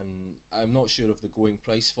 And I'm not sure of the going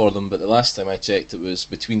price for them, but the last time I checked it was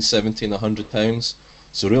between £70 and £100,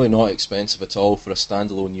 so really not expensive at all for a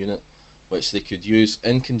standalone unit, which they could use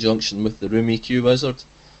in conjunction with the Room EQ Wizard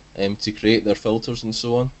to create their filters and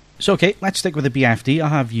so on. So okay, let's stick with the BFD. I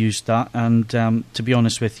have used that, and to be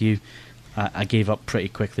honest with you, I gave up pretty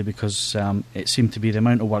quickly because it seemed to be the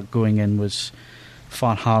amount of work going in was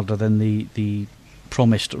far harder than the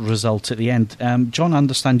promised result at the end. John, I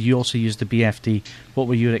understand you also used the BFD. What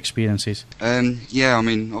were your experiences? Yeah, I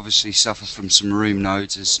mean, obviously suffer from some room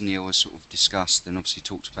nodes, as Neil has sort of discussed and obviously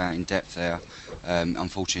talked about in depth there.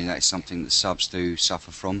 Unfortunately, that is something that subs do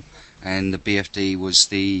suffer from, and the BFD was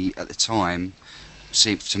at the time,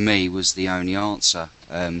 seemed to me, was the only answer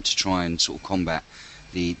to try and sort of combat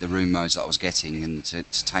the room modes that I was getting and to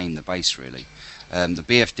tame the bass, really. The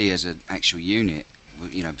BFD as an actual unit, for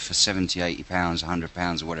 £70, £80,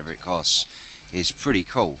 £100 or whatever it costs, is pretty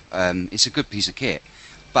cool. It's a good piece of kit,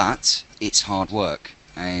 but it's hard work,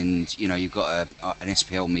 and you've got an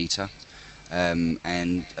SPL meter and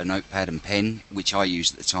a notepad and pen, which I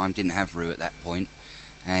used at the time, didn't have RU at that point,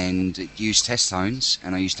 and it used test tones,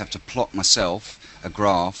 and I used to have to plot myself a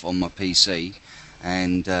graph on my PC,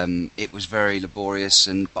 and it was very laborious,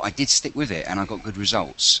 but I did stick with it and I got good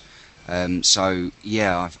results. So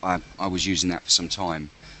yeah, I was using that for some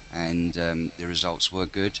time, and the results were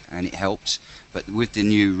good and it helped. But with the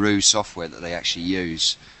new RU software that they actually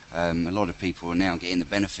use, a lot of people are now getting the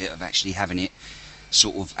benefit of actually having it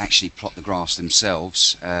sort of actually plot the graphs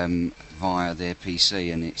themselves via their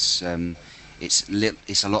PC, and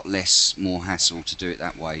it's a lot more hassle to do it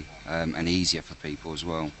that way, and easier for people as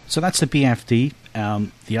well. So that's the BFD.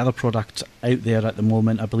 The other product out there at the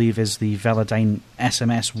moment, I believe, is the Velodyne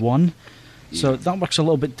SMS1. So that works a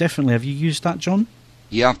little bit differently. Have you used that, John?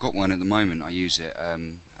 Yeah, I've got one at the moment. I use it.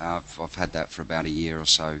 I've had that for about a year or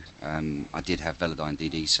so. I did have Velodyne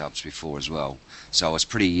DD subs before as well, so I was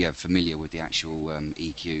pretty familiar with the actual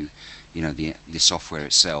EQ, the software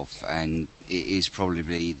itself, and it is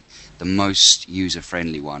probably the most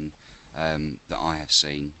user-friendly one that I have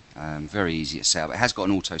seen. Very easy to set up. It has got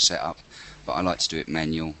an auto setup, but I like to do it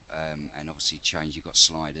manual, and obviously change. You've got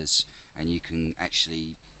sliders, and you can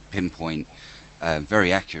actually pinpoint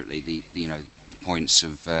very accurately the points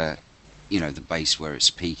of the bass where it's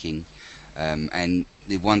peaking, and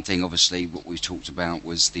the one thing obviously what we talked about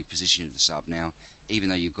was the position of the sub. Now, even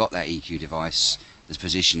though you've got that EQ device, the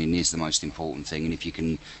positioning is the most important thing, and if you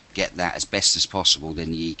can get that as best as possible,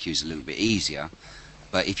 then the EQ is a little bit easier.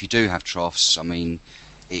 But if you do have troughs, I mean,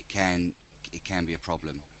 it can be a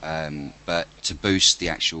problem, but to boost the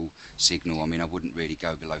actual signal, I mean, I wouldn't really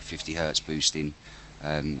go below 50 hertz boosting.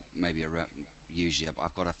 Maybe around, usually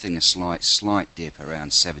I've got a slight dip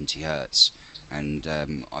around 70 hertz, and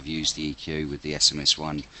I've used the EQ with the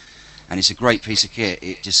SMS1, and it's a great piece of kit.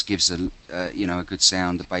 It just gives a good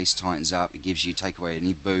sound. The bass tightens up. It gives you, take away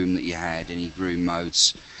any boom that you had, any room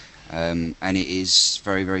modes, and it is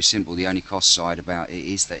very, very simple. The only cost side about it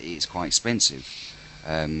is that it's quite expensive,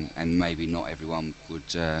 and maybe not everyone would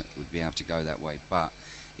be able to go that way, but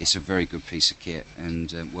it's a very good piece of kit,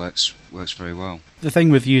 and works very well. The thing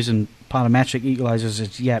with using parametric equalizers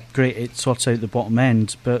is, great, it sorts out the bottom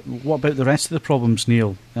end, but what about the rest of the problems,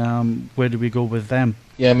 Neil? Where do we go with them?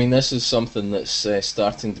 Yeah, I mean, this is something that's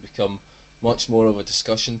starting to become much more of a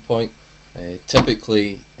discussion point.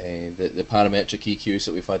 Typically, the parametric EQs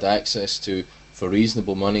that we've had access to for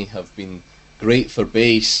reasonable money have been great for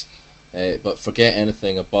bass, but forget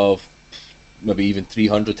anything above maybe even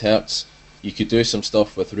 300 hertz. You could do some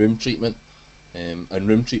stuff with room treatment, and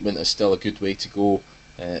room treatment is still a good way to go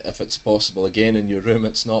if it's possible. Again, in your room,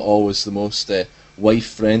 it's not always the most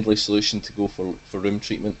wife-friendly solution to go for room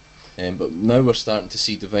treatment, but now we're starting to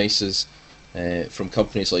see devices from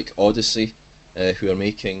companies like Odyssey, who are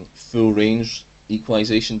making full-range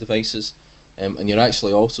equalization devices, and you're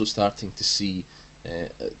actually also starting to see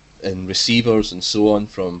in receivers and so on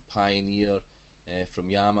from Pioneer, from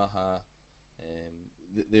Yamaha,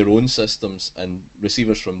 their own systems, and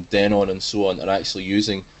receivers from Denon and so on are actually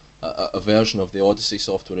using a version of the Odyssey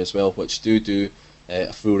software as well, which do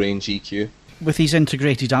a full range EQ. With these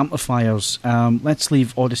integrated amplifiers, let's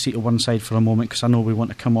leave Odyssey to one side for a moment, because I know we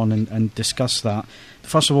want to come on and discuss that.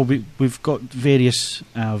 First of all, we've got various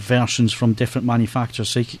versions from different manufacturers,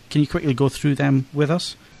 so can you quickly go through them with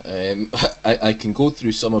us? I can go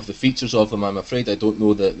through some of the features of them. I'm afraid I don't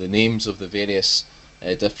know the names of the various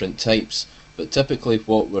different types. But typically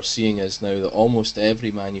what we're seeing is now that almost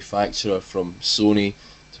every manufacturer, from Sony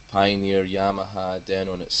to Pioneer, Yamaha,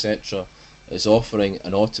 Denon, etc., is offering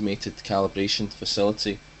an automated calibration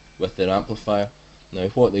facility with their amplifier. Now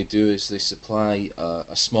what they do is they supply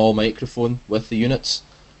a small microphone with the units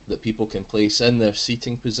that people can place in their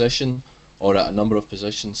seating position or at a number of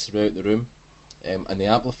positions throughout the room, and the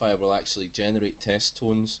amplifier will actually generate test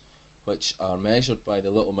tones which are measured by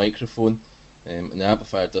the little microphone. And the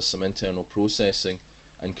amplifier does some internal processing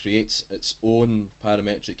and creates its own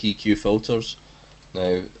parametric EQ filters.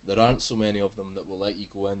 Now, there aren't so many of them that will let you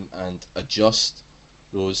go in and adjust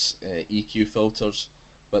those EQ filters,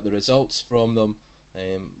 but the results from them,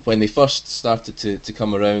 when they first started to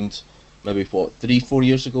come around, maybe 3-4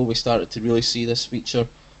 years ago, we started to really see this feature.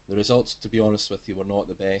 The results, to be honest with you, were not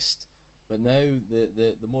the best, but now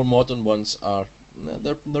the more modern ones are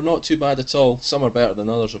they're not too bad at all. Some are better than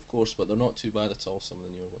others, of course, but they're not too bad at all, some of the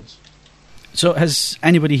newer ones. So has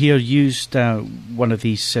anybody here used one of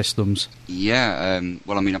these systems? Yeah,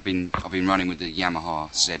 well, I mean, I've been running with the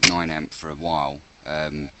Yamaha Z9 amp for a while,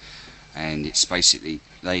 and it's basically,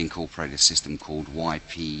 they incorporate a system called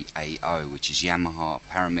YPAO, which is Yamaha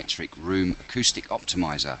Parametric Room Acoustic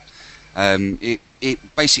Optimizer.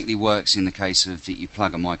 It basically works in the case of that you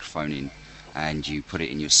plug a microphone in and you put it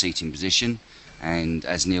in your seating position, and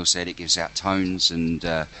as Neil said, it gives out tones and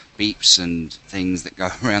beeps and things that go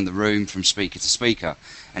around the room from speaker to speaker,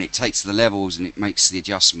 and it takes the levels and it makes the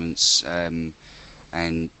adjustments, and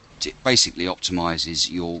it basically optimizes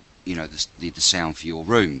your, the sound for your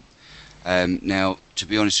room. Now, to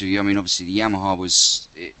be honest with you, I mean, obviously the Yamaha was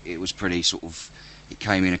pretty sort of It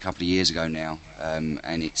came in a couple of years ago now,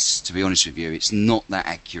 and it's, to be honest with you, it's not that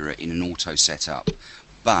accurate in an auto setup,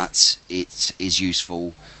 but it is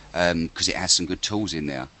useful because it has some good tools in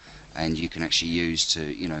there, and you can actually use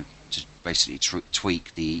to basically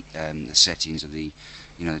tweak the settings of the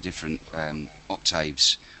the different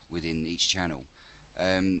octaves within each channel.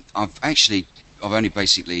 I've only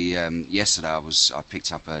basically yesterday I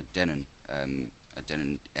picked up a Denon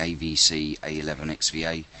AVC A11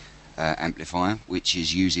 XVA amplifier, which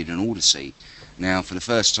is used in an Odyssey. Now, for the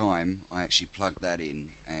first time, I actually plugged that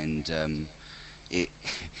in, and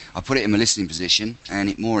I put it in my listening position, and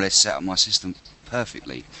it more or less set up my system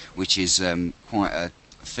perfectly, which is quite a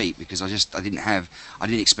feat, because I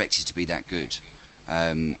didn't expect it to be that good.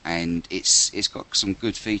 And it's got some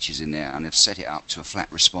good features in there, and I've set it up to a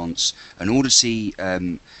flat response, an Odyssey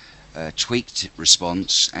tweaked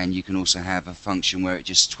response, and you can also have a function where it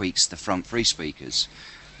just tweaks the front three speakers.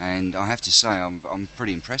 And I have to say, I'm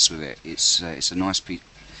pretty impressed with it. It's a nice piece.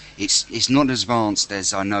 It's not as advanced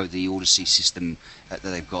as I know the Odyssey system that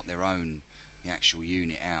they've got their own the actual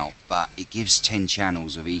unit out, but it gives 10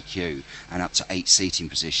 channels of EQ and up to 8 seating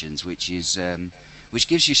positions, which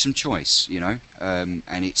gives you some choice,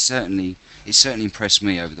 and it certainly impressed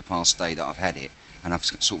me over the past day that I've had it, and I've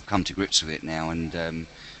sort of come to grips with it now, and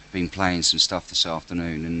been playing some stuff this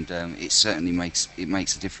afternoon, and it certainly makes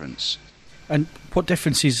a difference. And what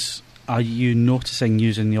differences are you noticing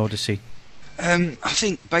using the Odyssey? I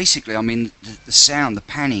think basically, the sound, the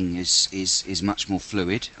panning is much more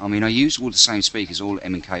fluid. I use all the same speakers, all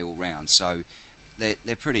M&K all round, so they're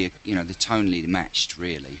pretty, they're tonally matched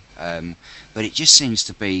really. But it just seems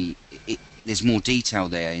to be, there's more detail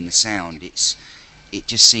there in the sound. It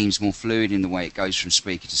just seems more fluid in the way it goes from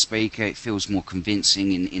speaker to speaker. It feels more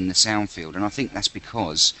convincing in the sound field, and I think that's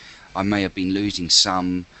because I may have been losing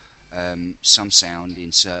some sound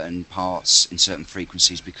in certain parts, in certain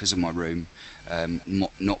frequencies, because of my room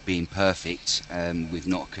not being perfect, with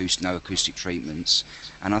no acoustic treatments,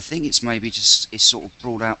 and I think it's sort of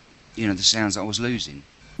brought out the sounds that I was losing.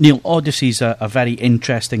 Neil, Odyssey's a very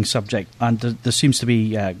interesting subject, and there seems to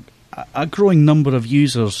be a growing number of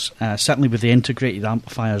users, certainly with the integrated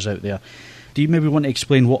amplifiers out there. Do you maybe want to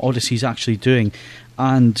explain what Odyssey's actually doing?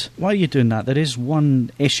 And while you're doing that, there is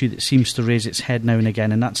one issue that seems to raise its head now and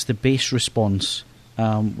again, and that's the bass response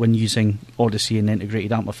when using Odyssey and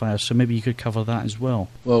integrated amplifiers. So maybe you could cover that as well.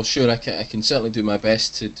 Well, sure, I can certainly do my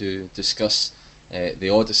best to discuss the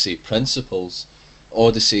Odyssey principles.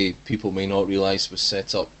 Odyssey, people may not realise, was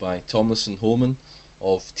set up by Tomlinson Holman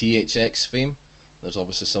of THX fame. There's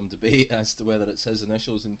obviously some debate as to whether it's his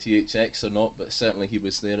initials in THX or not, but certainly he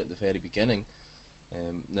was there at the very beginning.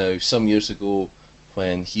 Now, some years ago,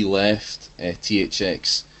 when he left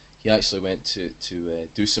THX, he actually went to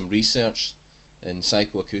do some research in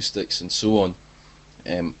psychoacoustics and so on,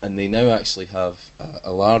 and they now actually have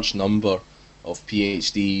a large number of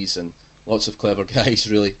PhDs and lots of clever guys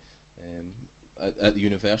really at the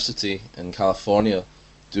university in California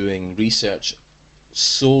doing research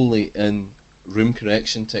solely in room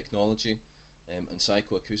correction technology and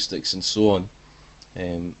psychoacoustics and so on.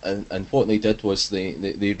 And what they did was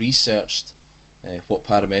they researched what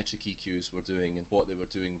parametric EQs were doing and what they were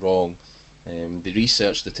doing wrong. They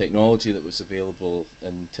researched the technology that was available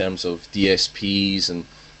in terms of DSPs and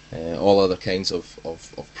all other kinds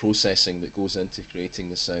of processing that goes into creating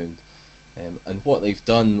the sound. And what they've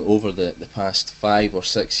done over the past 5 or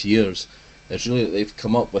 6 years is really that they've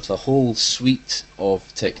come up with a whole suite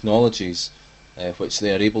of technologies which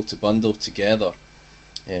they are able to bundle together.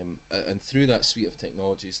 And through that suite of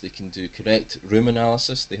technologies they can do correct room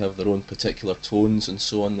analysis. They have their own particular tones and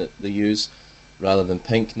so on that they use, rather than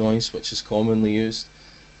pink noise, which is commonly used.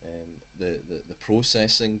 The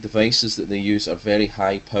processing devices that they use are very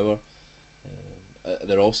high power.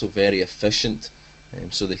 They're also very efficient,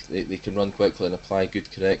 so they can run quickly and apply good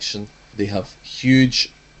correction. They have huge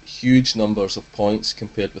numbers of points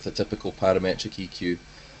compared with a typical parametric EQ.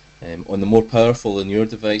 On the more powerful than your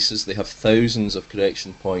devices, they have thousands of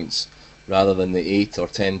correction points rather than the 8 or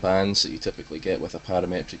 10 bands that you typically get with a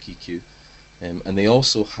parametric EQ. And they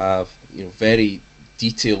also have very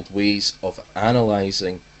detailed ways of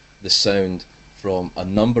analysing the sound from a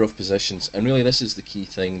number of positions. And really this is the key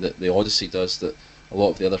thing that the Odyssey does that a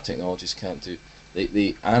lot of the other technologies can't do.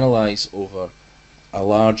 They analyse over a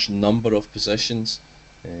large number of positions.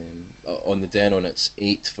 On the Denon it's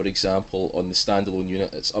 8, for example. On the standalone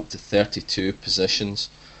unit it's up to 32 positions,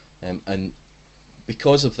 and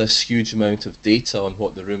because of this huge amount of data on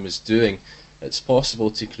what the room is doing, it's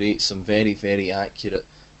possible to create some very, very accurate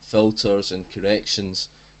filters and corrections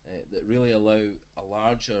that really allow a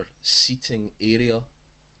larger seating area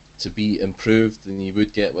to be improved than you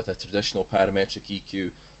would get with a traditional parametric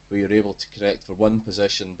EQ, where you're able to correct for one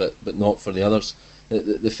position but not for the others.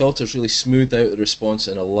 The filters really smooth out the response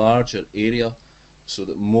in a larger area, so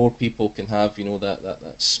that more people can have, you know,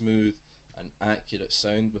 that smooth and accurate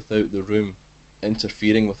sound without the room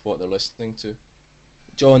interfering with what they're listening to.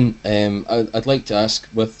 John, I'd like to ask,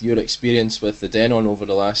 with your experience with the Denon over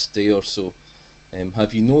the last day or so,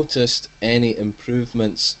 have you noticed any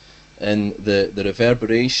improvements in the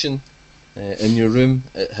reverberation in your room?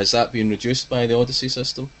 Has that been reduced by the Odyssey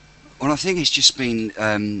system? Well, I think it's just been,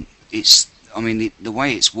 the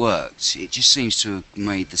way it's worked, it just seems to have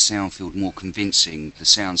made the sound field more convincing. The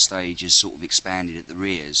sound stage has sort of expanded at the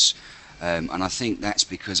rears, and I think that's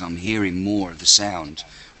because I'm hearing more of the sound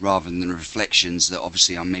rather than the reflections that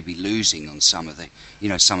obviously I'm maybe losing on some of the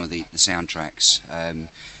soundtracks.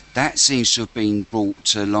 That seems to have been brought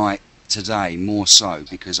to light today more so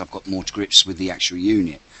because I've got more grips with the actual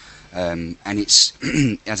unit. And it's,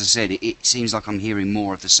 as I said, it seems like I'm hearing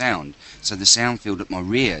more of the sound. So the sound field at my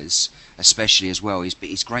rears, especially as well,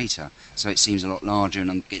 is greater. So it seems a lot larger, and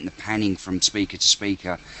I'm getting the panning from speaker to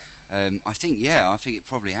speaker. I think it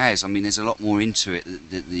probably has. I mean, there's a lot more into it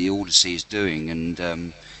that the Odyssey is doing,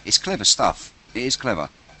 and it's clever stuff. It is clever.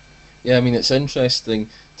 Yeah, I mean, it's interesting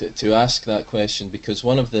to ask that question, because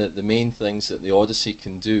one of the main things that the Odyssey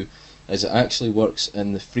can do is it actually works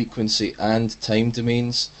in the frequency and time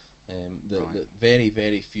domains. That very,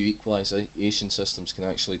 very few equalization systems can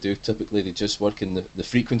actually do. Typically they just work in the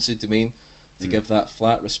frequency domain to give that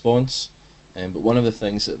flat response. But one of the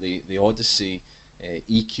things that the Odyssey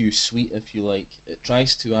EQ suite, if you like, it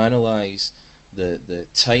tries to analyse the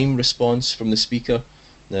time response from the speaker.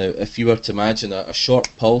 Now, if you were to imagine a short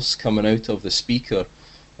pulse coming out of the speaker,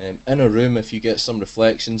 in a room, if you get some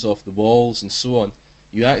reflections off the walls and so on,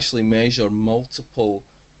 you actually measure multiple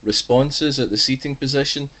responses at the seating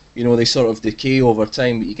position. You know, they sort of decay over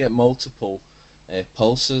time, but you get multiple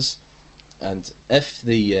pulses. And if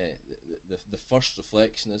the first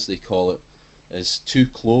reflection, as they call it, is too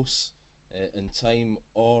close in time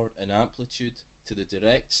or in amplitude to the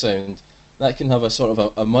direct sound, that can have a sort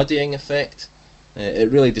of a muddying effect.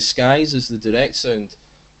 It really disguises the direct sound,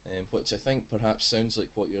 which I think perhaps sounds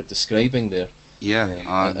like what you're describing there.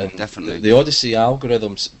 Yeah, definitely. The Odyssey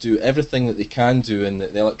algorithms do everything that they can do in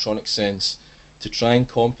the electronic sense to try and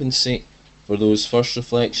compensate for those first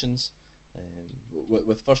reflections.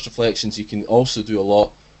 With first reflections, you can also do a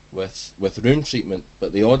lot with room treatment,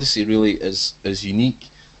 but the Odyssey really is unique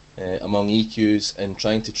among EQs in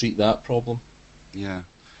trying to treat that problem. Yeah.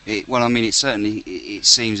 It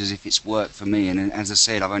seems as if it's worked for me, and as I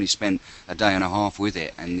said, I've only spent a day and a half with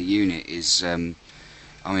it, and the unit is,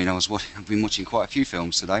 I've been watching quite a few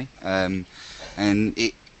films today, and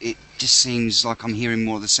it just seems like I'm hearing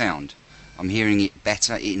more of the sound. I'm hearing it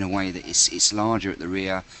better in a way that it's larger at the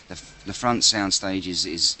rear. The front sound stage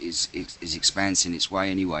is expanding its way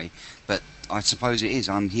anyway, but I suppose it is.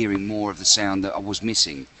 I'm hearing more of the sound that I was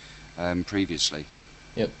missing previously.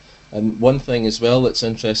 Yep. And one thing as well that's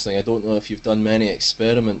interesting, I don't know if you've done many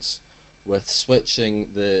experiments with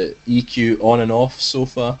switching the EQ on and off so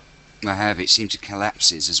far. I have. It seems to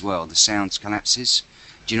collapses as well. The sound collapses.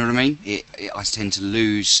 Do you know what I mean? I tend to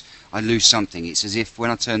lose. I lose something. It's as if when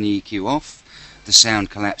I turn the EQ off, the sound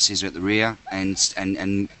collapses at the rear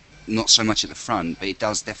and not so much at the front, but it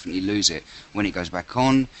does definitely lose it. When it goes back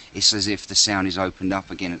on, it's as if the sound is opened up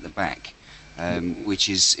again at the back, which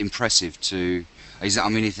is impressive to.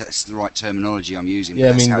 If that's the right terminology I'm using.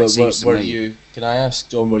 Yeah, that's how it seems to me. Can I ask,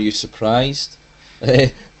 John, were you surprised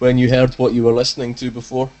when you heard what you were listening to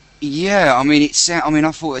before? Yeah,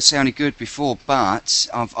 I thought it sounded good before, but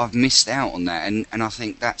I've missed out on that, and I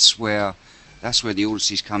think that's where the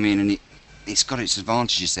Odyssey's come in, and it's got its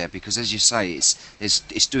advantages there, because as you say,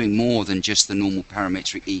 it's doing more than just the normal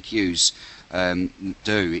parametric EQs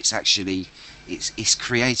do. It's actually it's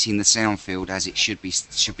creating the sound field as it should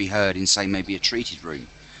be heard in, say, maybe a treated room,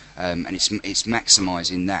 and it's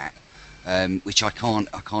maximising that. Which I can't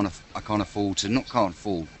afford to, not can't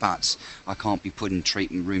afford, but I can't be putting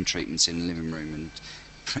room treatments in the living room, and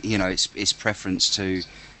it's preference to,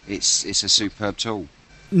 it's a superb tool.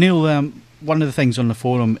 Neil, one of the things on the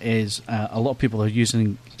forum is a lot of people are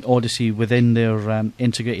using Odyssey within their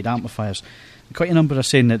integrated amplifiers. Quite a number are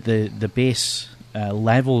saying that the bass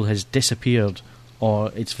level has disappeared,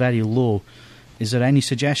 or it's very low. Is there any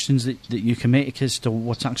suggestions that you can make as to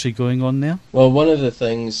what's actually going on there? Well, one of the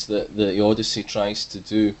things that the Odyssey tries to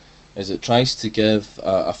do is it tries to give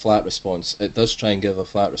a flat response. It does try and give a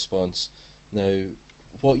flat response. Now,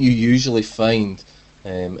 what you usually find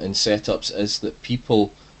in setups is that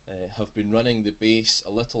people have been running the bass a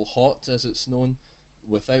little hot, as it's known,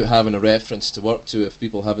 without having a reference to work to, if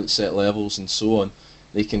people haven't set levels and so on,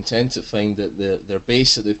 they can tend to find that their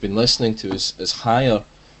bass that they've been listening to is higher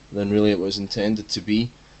than really it was intended to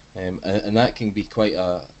be, and that can be quite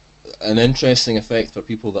an interesting effect for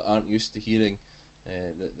people that aren't used to hearing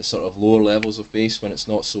the sort of lower levels of bass when it's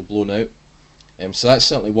not so blown out. So that's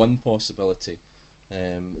certainly one possibility.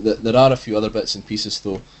 There are a few other bits and pieces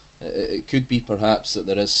though. It could be perhaps that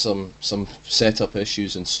there is some setup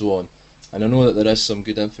issues and so on. And I know that there is some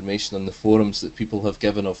good information on the forums that people have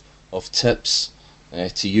given of tips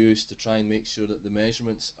to use to try and make sure that the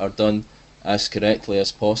measurements are done as correctly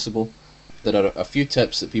as possible. There are a few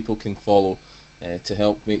tips that people can follow to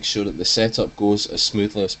help make sure that the setup goes as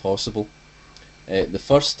smoothly as possible. The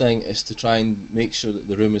first thing is to try and make sure that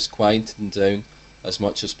the room is quietened down as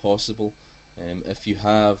much as possible. If you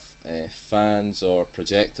have fans or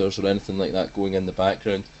projectors or anything like that going in the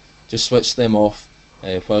background, just switch them off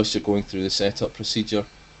whilst you're going through the setup procedure,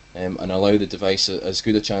 and allow the device as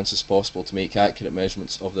good a chance as possible to make accurate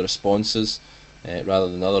measurements of the responses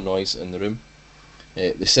rather than other noise in the room.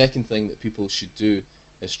 The second thing that people should do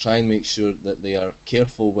is try and make sure that they are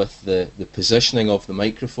careful with the positioning of the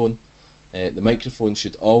microphone. The microphone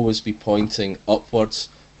should always be pointing upwards,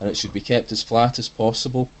 and it should be kept as flat as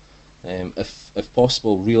possible. If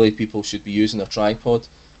possible, really, people should be using a tripod.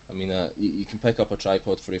 I mean, you can pick up a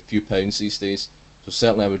tripod for a few pounds these days, so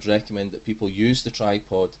certainly I would recommend that people use the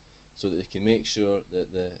tripod so that they can make sure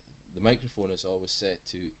that the microphone is always set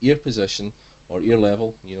to ear position or ear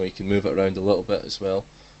level. You know, you can move it around a little bit as well.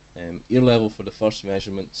 Ear level for the first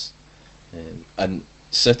measurements, and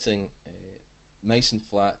sitting nice and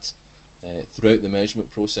flat throughout the measurement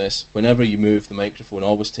process. Whenever you move the microphone,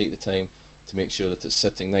 always take the time to make sure that it's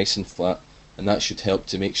sitting nice and flat, and that should help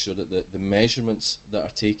to make sure that the measurements that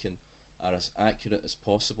are taken are as accurate as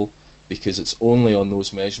possible, because it's only on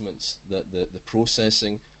those measurements that the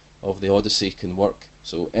processing of the Odyssey can work.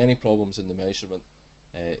 So any problems in the measurement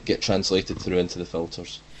get translated through into the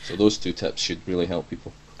filters. So those two tips should really help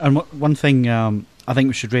people. And one thing I think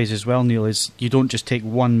we should raise as well, Neil, is you don't just take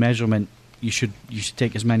one measurement. You should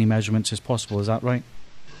take as many measurements as possible. Is that right?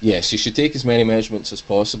 Yes, you should take as many measurements as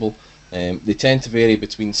possible. They tend to vary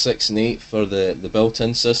between 6 and 8 for the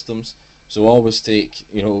built-in systems. So always take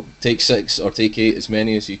 6 or take 8, as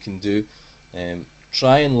many as you can do.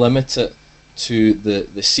 Try and limit it to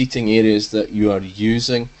the seating areas that you are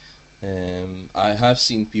using. I have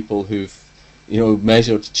seen people who've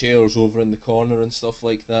measured chairs over in the corner and stuff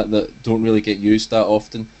like that don't really get used that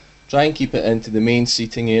often. Try and keep it into the main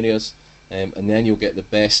seating areas, and then you'll get the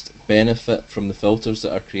best benefit from the filters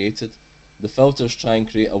that are created. The filters try and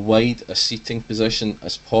create a seating position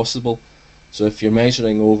as possible. So if you're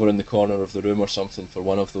measuring over in the corner of the room or something for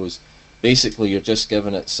one of those, basically you're just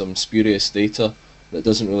giving it some spurious data that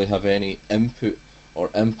doesn't really have any input or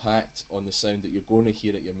impact on the sound that you're going to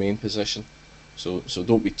hear at your main position. So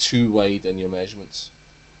don't be too wide in your measurements.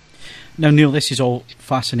 Now, Neil, this is all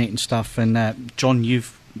fascinating stuff, and John,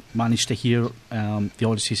 you've managed to hear the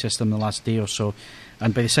Odyssey system the last day or so,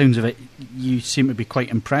 and by the sounds of it, you seem to be quite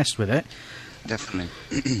impressed with it.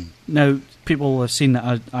 Definitely. Now, people have seen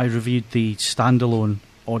that I reviewed the standalone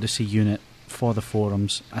Odyssey unit for the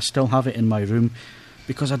forums. I still have it in my room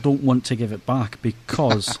because I don't want to give it back,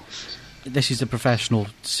 because this is a professional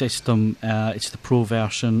system. It's the Pro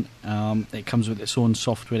version. It comes with its own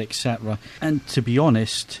software, etc. And to be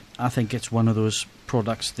honest, I think it's one of those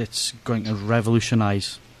products that's going to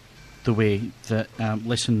revolutionise the way that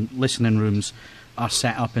listening rooms are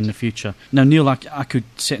set up in the future. Now, Neil, I could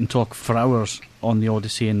sit and talk for hours on the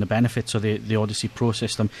Odyssey and the benefits of the Odyssey Pro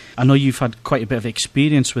system. I know you've had quite a bit of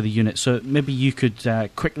experience with the unit, so maybe you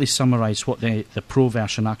could quickly summarise what the Pro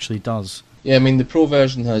version actually does. Yeah, I mean, the Pro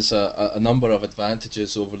version has a number of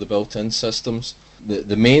advantages over the built-in systems.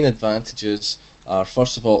 The main advantages are,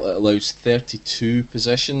 first of all, it allows 32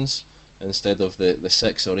 positions instead of the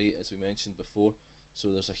 6 or 8 as we mentioned before.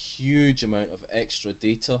 So there's a huge amount of extra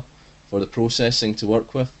data for the processing to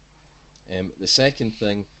work with. The second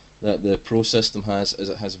thing that the Pro system has is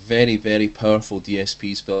it has very, very powerful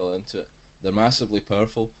DSPs built into it. They're massively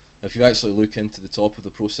powerful. If you actually look into the top of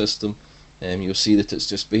the Pro system, you'll see that it's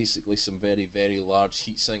just basically some very, very large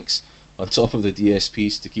heat sinks on top of the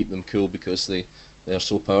DSPs to keep them cool because they are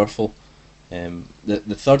so powerful.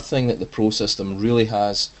 The third thing that the Pro system really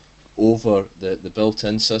has over the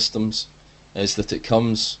built-in systems is that it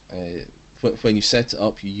comes, when you set it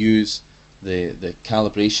up, you use the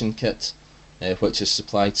calibration kit, which is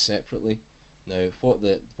supplied separately. Now, what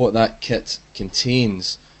that kit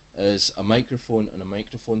contains is a microphone and a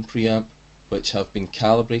microphone preamp, which have been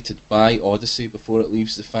calibrated by Odyssey before it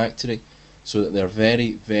leaves the factory, so that they're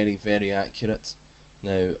very, very, very accurate.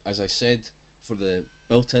 Now, as I said, for the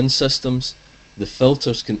built-in systems, the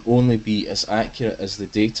filters can only be as accurate as the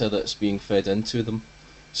data that's being fed into them.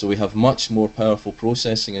 So we have much more powerful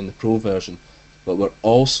processing in the Pro version, but we're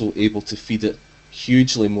also able to feed it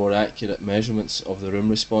hugely more accurate measurements of the room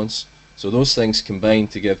response. So those things combine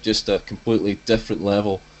to give just a completely different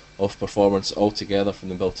level of performance altogether from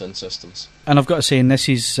the built-in systems. And I've got to say, and this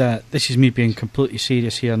is me being completely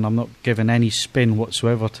serious here, and I'm not giving any spin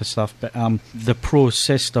whatsoever to stuff, but the Pro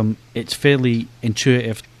system, it's fairly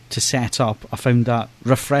intuitive to set up. I found that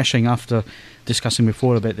refreshing after discussing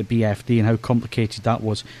before about the BFD and how complicated that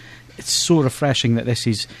was. It's so refreshing that this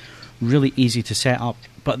is really easy to set up,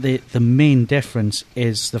 but the main difference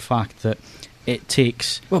is the fact that it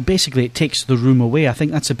takes the room away. I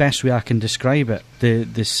think that's the best way I can describe it.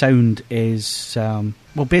 The sound is,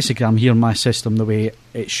 basically I'm hearing my system the way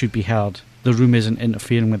it should be heard. The room isn't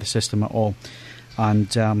interfering with the system at all.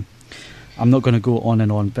 And I'm not going to go on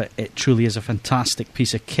and on, but it truly is a fantastic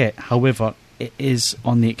piece of kit. However, it is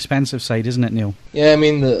on the expensive side, isn't it, Neil? Yeah, I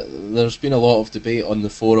mean, there's been a lot of debate on the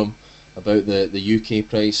forum about the UK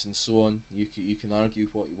price and so on. You can argue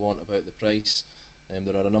what you want about the price.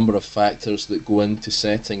 There are a number of factors that go into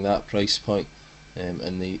setting that price point,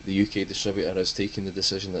 and the UK distributor has taken the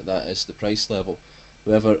decision that is the price level.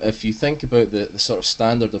 However, if you think about the sort of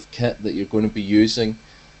standard of kit that you're going to be using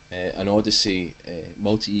an Odyssey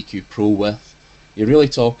Multi-EQ Pro with, you're really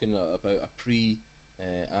talking about a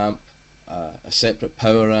pre-amp, a separate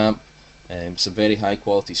power amp, some very high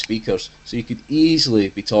quality speakers. So you could easily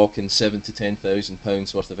be talking £7,000 to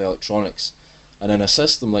 £10,000 worth of electronics. And in a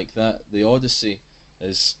system like that, the Odyssey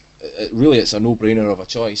it's a no-brainer of a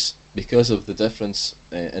choice because of the difference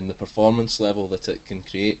in the performance level that it can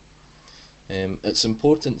create. It's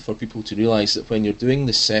important for people to realise that when you're doing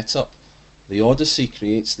the setup, the Odyssey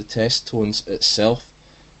creates the test tones itself.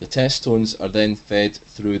 The test tones are then fed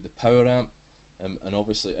through the power amp and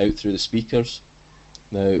obviously out through the speakers.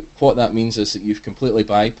 Now, what that means is that you've completely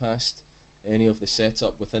bypassed any of the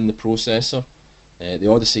setup within the processor. The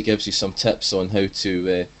Odyssey gives you some tips on how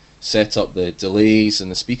to set up the delays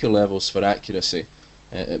and the speaker levels for accuracy.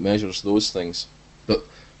 It measures those things. But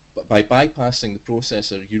by bypassing the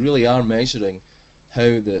processor, you really are measuring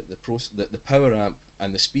how the power amp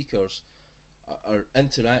and the speakers are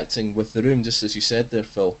interacting with the room, just as you said there,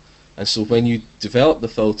 Phil. And so when you develop the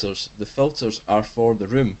filters are for the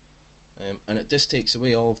room. And it just takes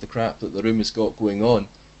away all of the crap that the room has got going on.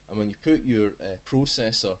 And when you put your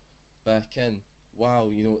processor back in,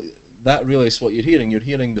 wow, that really is what you're hearing. You're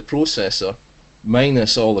hearing the processor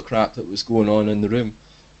minus all the crap that was going on in the room,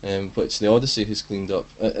 which the Odyssey has cleaned up.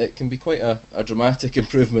 It can be quite a dramatic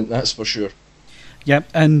improvement, that's for sure. Yeah,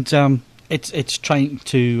 and it's trying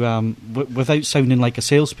to, without sounding like a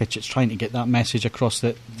sales pitch, it's trying to get that message across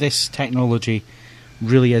that this technology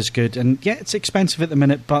really is good. And yeah, it's expensive at the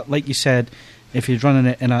minute, but like you said, if you're running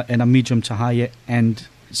it in a medium to high end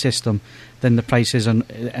system, then the price is and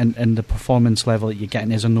the performance level that you're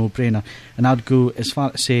getting is a no-brainer. And I'd go as far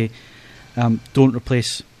to say, don't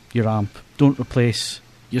replace your amp, don't replace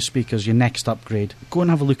your speakers, your next upgrade. Go and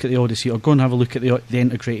have a look at the Odyssey, or go and have a look at the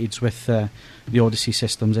integrateds with the Odyssey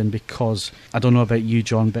systems in, because I don't know about you,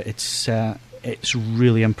 John, but it's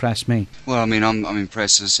really impressed me. Well, I mean, I'm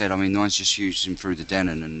impressed. As I said, I mean, mine's just used him through the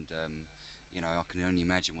Denon, and I can only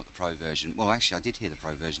imagine what the Pro version. Well, actually, I did hear the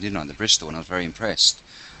Pro version, didn't I? The Bristol, and I was very impressed.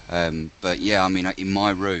 But yeah, I mean, in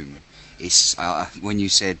my room, it's when you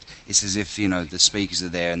said it's as if the speakers are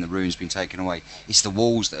there and the room's been taken away. It's the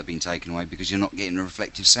walls that have been taken away because you're not getting a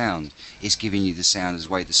reflective sound. It's giving you the sound as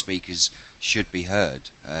the way the speakers should be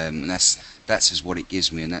heard, and that's as what it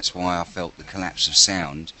gives me, and that's why I felt the collapse of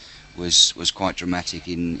sound was quite dramatic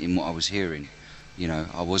in what I was hearing.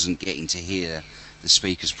 I wasn't getting to hear the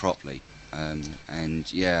speakers properly,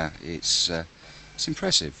 and yeah, it's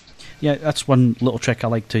impressive. Yeah, that's one little trick I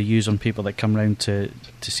like to use on people that come round to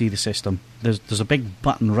see the system. There's a big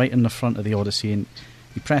button right in the front of the Odyssey, and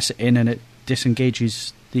you press it in and it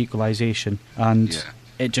disengages the equalisation, and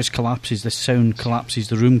it just collapses, the sound collapses,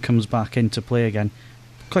 the room comes back into play again.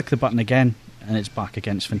 Click the button again and it's back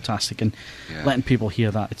again. It's fantastic, and letting people hear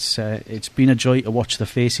that, it's been a joy to watch the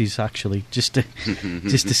faces actually, just to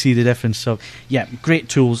see the difference. So yeah, great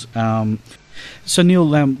tools. So Neil,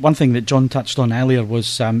 one thing that John touched on earlier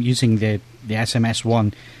was using the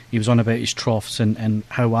SMS1. He was on about his troughs and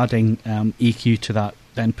how adding EQ to that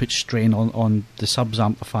then puts strain on the subs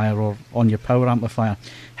amplifier or on your power amplifier.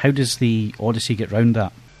 How does the Odyssey get round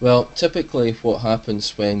that? Well, typically what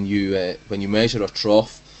happens when you measure a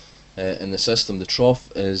trough in the system, the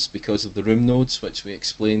trough is because of the room nodes, which we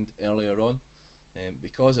explained earlier on.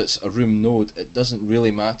 Because it's a room node, it doesn't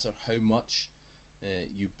really matter how much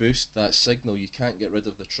you boost that signal, you can't get rid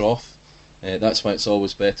of the trough. That's why it's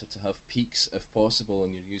always better to have peaks if possible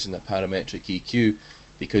and you're using a parametric EQ,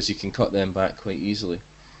 because you can cut them back quite easily.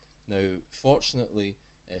 Now, fortunately,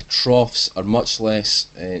 troughs are much less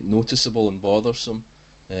noticeable and bothersome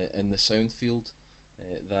in the sound field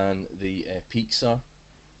than the peaks are.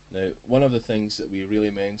 Now, one of the things that we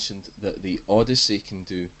really mentioned that the Odyssey can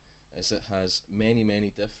do is it has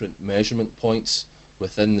many different measurement points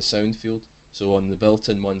within the sound field. So on the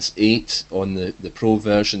built-in one's 8, on the Pro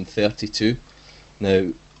version 32.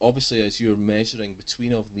 Now, obviously, as you're measuring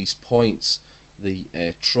between of these points, the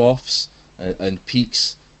troughs and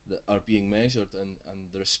peaks that are being measured,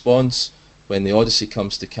 and the response when the Odyssey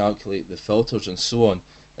comes to calculate the filters and so on,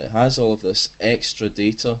 it has all of this extra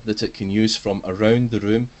data that it can use from around the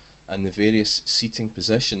room and the various seating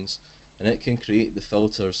positions, and it can create the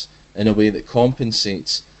filters in a way that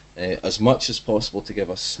compensates as much as possible to give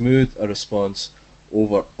a smooth response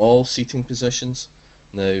over all seating positions.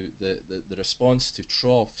 Now, the response to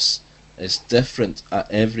troughs is different at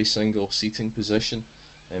every single seating position,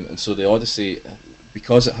 and so the Odyssey,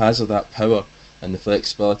 because it has that power and the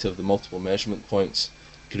flexibility of the multiple measurement points,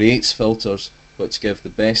 creates filters which give the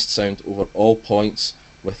best sound over all points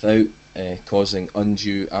without causing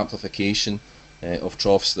undue amplification of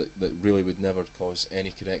troughs that really would never cause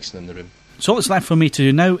any correction in the room. So all that's left for me to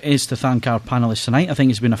do now is to thank our panellists tonight. I think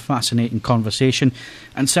it's been a fascinating conversation,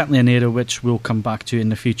 and certainly an area which we'll come back to in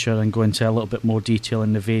the future and go into a little bit more detail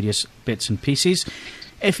in the various bits and pieces.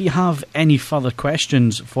 If you have any further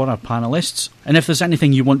questions for our panellists, and if there's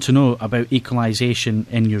anything you want to know about equalisation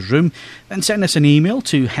in your room, then send us an email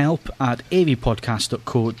to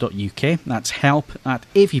help@avpodcast.co.uk. That's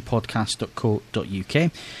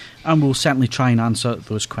help@avpodcast.co.uk. And we'll certainly try and answer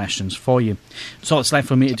those questions for you. So all that's left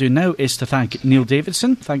for me to do now is to thank Neil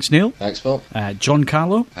Davidson. Thanks, Neil. Thanks, Phil. John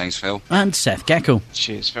Carlo. Thanks, Phil. And Seth Gecko.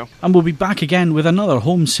 Cheers, Phil. And we'll be back again with another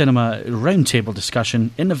home cinema roundtable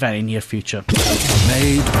discussion in the very near future.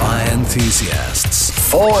 Made by enthusiasts.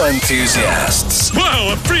 For enthusiasts.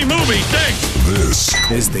 Wow, a free movie, thanks! This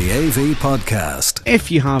is the AV Podcast.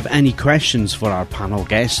 If you have any questions for our panel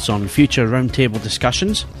guests on future roundtable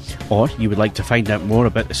discussions, or you would like to find out more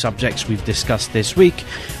about the subjects we've discussed this week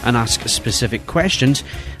and ask specific questions,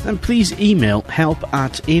 then please email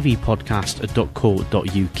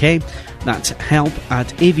help@avpodcast.co.uk. That's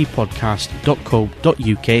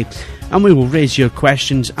help@avpodcast.co.uk, and we will raise your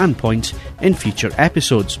questions and points in future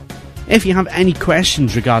episodes. If you have any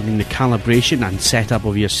questions regarding the calibration and setup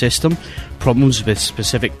of your system, problems with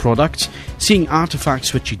specific products, seeing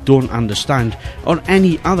artifacts which you don't understand, or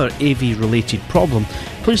any other AV related problem,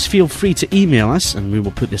 please feel free to email us and we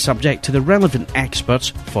will put the subject to the relevant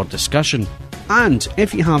experts for discussion. And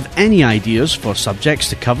if you have any ideas for subjects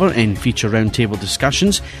to cover in future roundtable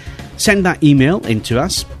discussions, send that email in to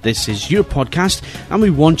us. This is your podcast, and we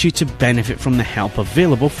want you to benefit from the help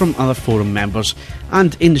available from other forum members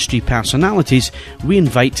and industry personalities we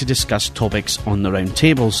invite to discuss topics on the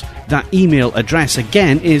roundtables. That email address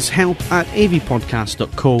again is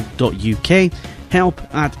help@avpodcast.co.uk,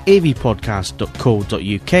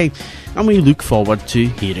 help@avpodcast.co.uk, and we look forward to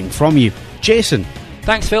hearing from you. Jason.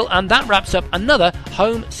 Thanks, Phil, and that wraps up another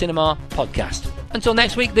Home Cinema podcast. Until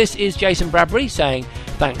next week, this is Jason Bradbury saying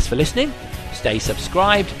thanks for listening, stay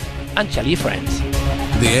subscribed, and tell your friends.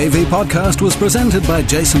 The AV Podcast was presented by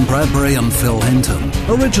Jason Bradbury and Phil Hinton.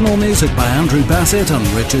 Original music by Andrew Bassett and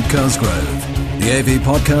Richard Cosgrove. The AV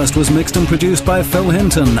Podcast was mixed and produced by Phil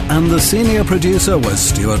Hinton, and the senior producer was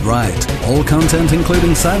Stuart Wright. All content,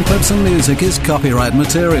 including sound clips and music, is copyright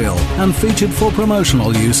material and featured for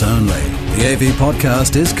promotional use only. The AV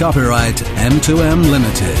Podcast is copyright M2M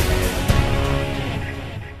Limited.